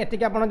क्वेश्चन ना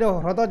एटिक आप जो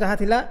ह्रद जहाँ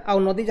थी आ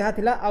नदी जहाँ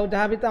थी आ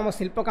जहाँ भी तो आम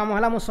शिल्प कम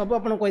है मुझे सब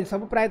आपको कही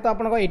सब प्राय तो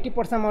आप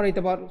 80% मोर रही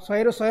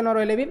 100 ରୁ 100 न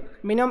रही भी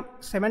मिनिमम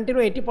 70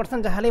 ରୁ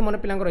 80% जहाँ मन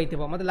पिला रही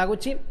मत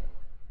लगुच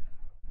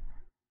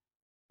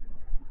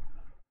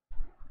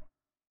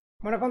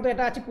मन रखु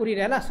यहाँ अच्छी पुरी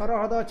है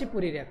सरहद अच्छी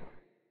पुरी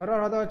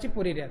सरहद अच्छी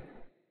पुरी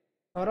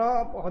सर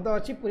हद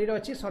अच्छी पुरी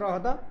अच्छी सर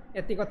हद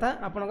एति कथा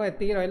आपन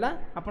रहा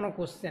आपन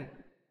क्वेश्चन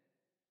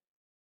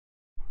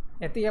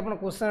एति आप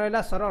क्वेश्चन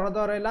रहा सर हद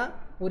रहा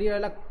पुरी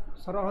रहा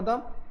सर हद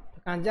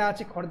कांजा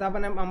अच्छी खोर्धा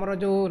मैंने आमर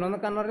जो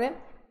नंदनकानन रे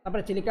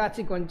तापर चिलिका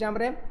अच्छी गंजाम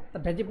रे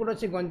भेजीपुर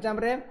अच्छी गंजाम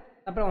रे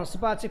तापर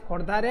अंशुपा अच्छी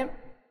खोर्धारे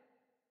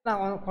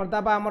ना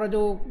खोर्धा बा आमर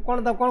जो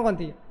कौन कौन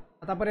कहती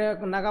तापर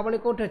नागावली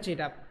कौट अच्छी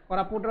यहाँ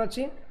कोरापुट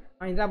अच्छी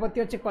इंद्रावती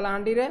अच्छी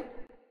कलाहांडी रे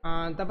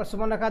तापर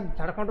सुवर्णरेखा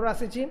झारखंड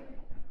आसी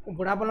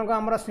बुढ़ापन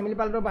आमर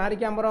सिमिलपाल बाहर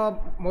की आमर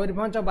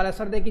मयूरभंज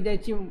बालेश्वर देखी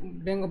जाइए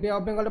बे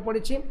ऑफ बेंगल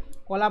पड़ी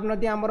कोलाब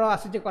नदी आमर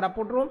आसी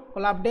कोरापुटू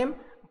कोलाब डैम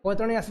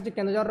पैतणी आसी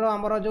केन्दुझर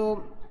आमर जो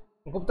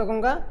गुप्त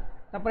गंगा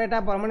तापर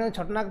यहाँ बरमणी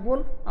छटनागपुर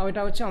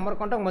आटा हूँ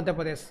अमरकंटक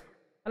मध्यप्रदेश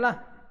है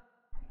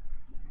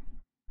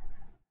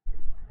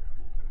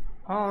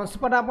हाँ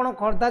अंशुपाटा आप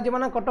खोर्धा जीव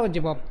ना कटक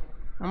जीव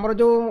आमर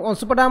जो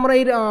अंशुपाटा आमर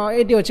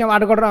ये अच्छे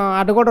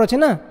आठगढ़ अच्छे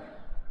ना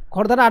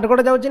खोर्धार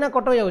आठगढ़ जाऊँगी ना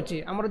कटक जाऊँगी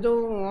आमर जो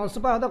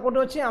अंशुपा हद कौट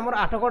अच्छी आमर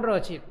आठगढ़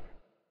अच्छी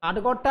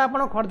आठगढ़टा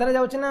आप खोर्धार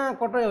जाऊँगी ना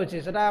कटक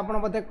जाऊँगी से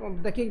बोधे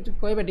देखिए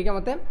कहे टी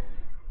मत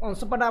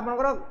अंशुपाटा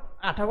आपंकर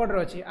आठगढ़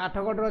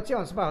अच्छी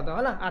अंशुपा हद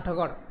है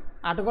आठगढ़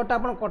आठगढ़टा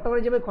आप कटक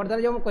जब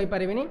खोर्धार जाऊ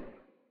मुझे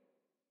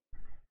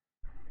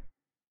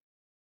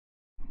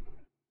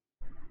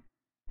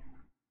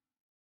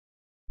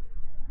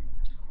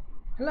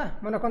है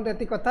मन रखते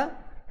ये कथा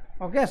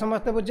ओके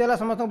समस्ते बुझीगला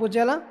समस्त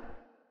बुझीगला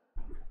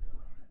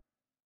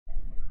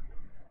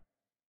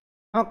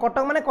हाँ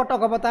कटक माने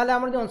कटक हम ताले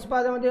जो अंशुपा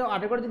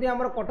आठगढ़ जब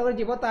आम कटक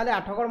जीव ताले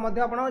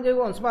आठगढ़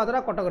जो अंशुपा हदरा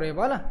कटक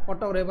रहा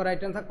कटक रहा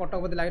रईट आंसर कटक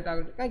बोलते लगे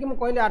कहीं मुझे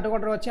कहली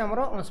आठगढ़ अच्छी आम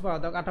अंशुपा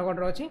हद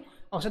आठगढ़ अच्छी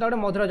और गोटे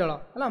मधुर जल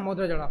है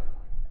मधुर जल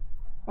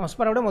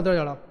अंशुपा गोटे मधुर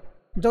जल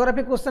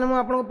जोग्राफी क्वेश्चन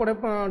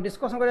मुझे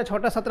डिस्कसन कर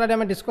 6टा 7टा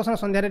आम डिस्कसन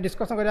सन्धार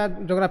डिस्कसन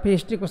कर जोग्राफी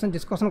हिस्ट्री क्वेश्चन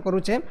डिस्कसन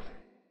करुचे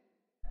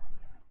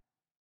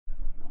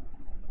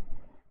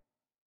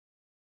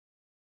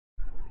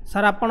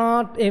सर आपण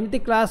एमती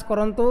क्लास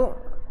करंतु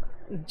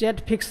जेट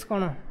फिक्स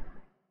कौन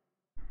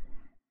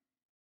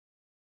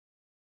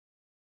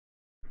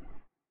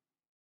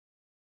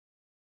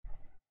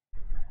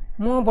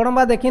मु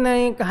बड़म्बा देखी ना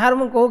कहार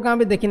मु कौ गाँ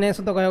भी देखी ना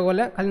सत कह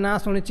गले खाली ना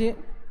शुणी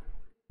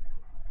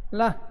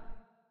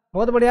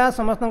बहुत बढ़िया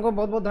समस्त को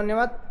बहुत बहुत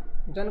धन्यवाद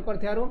जॉइन कर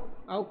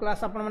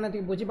क्लास आपण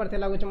मैंने बुझी पार्थे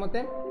लगुच मत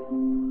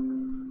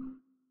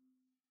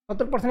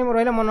 70% में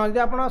रहा मन जब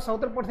आप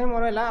 70% में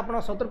रहा आप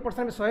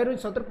 70%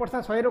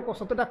 100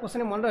 70टा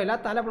क्वेश्चन मन रहा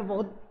ताले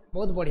बहुत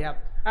बहुत बढ़िया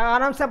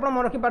आराम से आप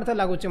मन रखी पार्थे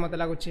लगुच मत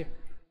लगुच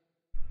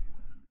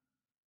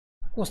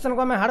क्वेश्चन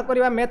को आम हार्ड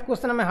करवा मैथ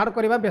क्वेश्चन आम हार्ड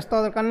करवा व्यस्त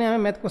दरकार नहीं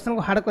आम मैथ क्वेश्चन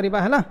को हार्ड करवा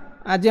है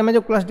आज आम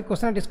जो class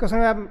question discussion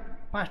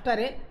 5टा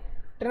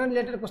train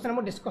related question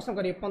मुझे डिस्कसन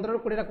करी 15 ରୁ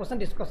 20टा क्वेश्चन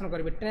डिस्कसन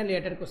करी ट्रेन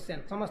रिलेटेड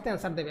क्वेश्चन समस्ते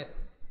आंसर देवे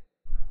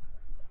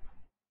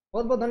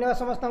बहुत बहुत धन्यवाद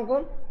समस्त को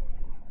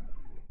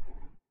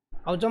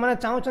और जो मैंने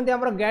चाहते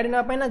आम गाइड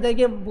नापी ना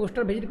जाइए बुक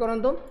स्टोर विजिट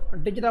करूँ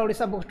digital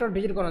Odisha book store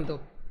visit करूँ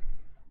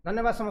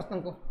धन्यवाद समस्त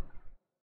को।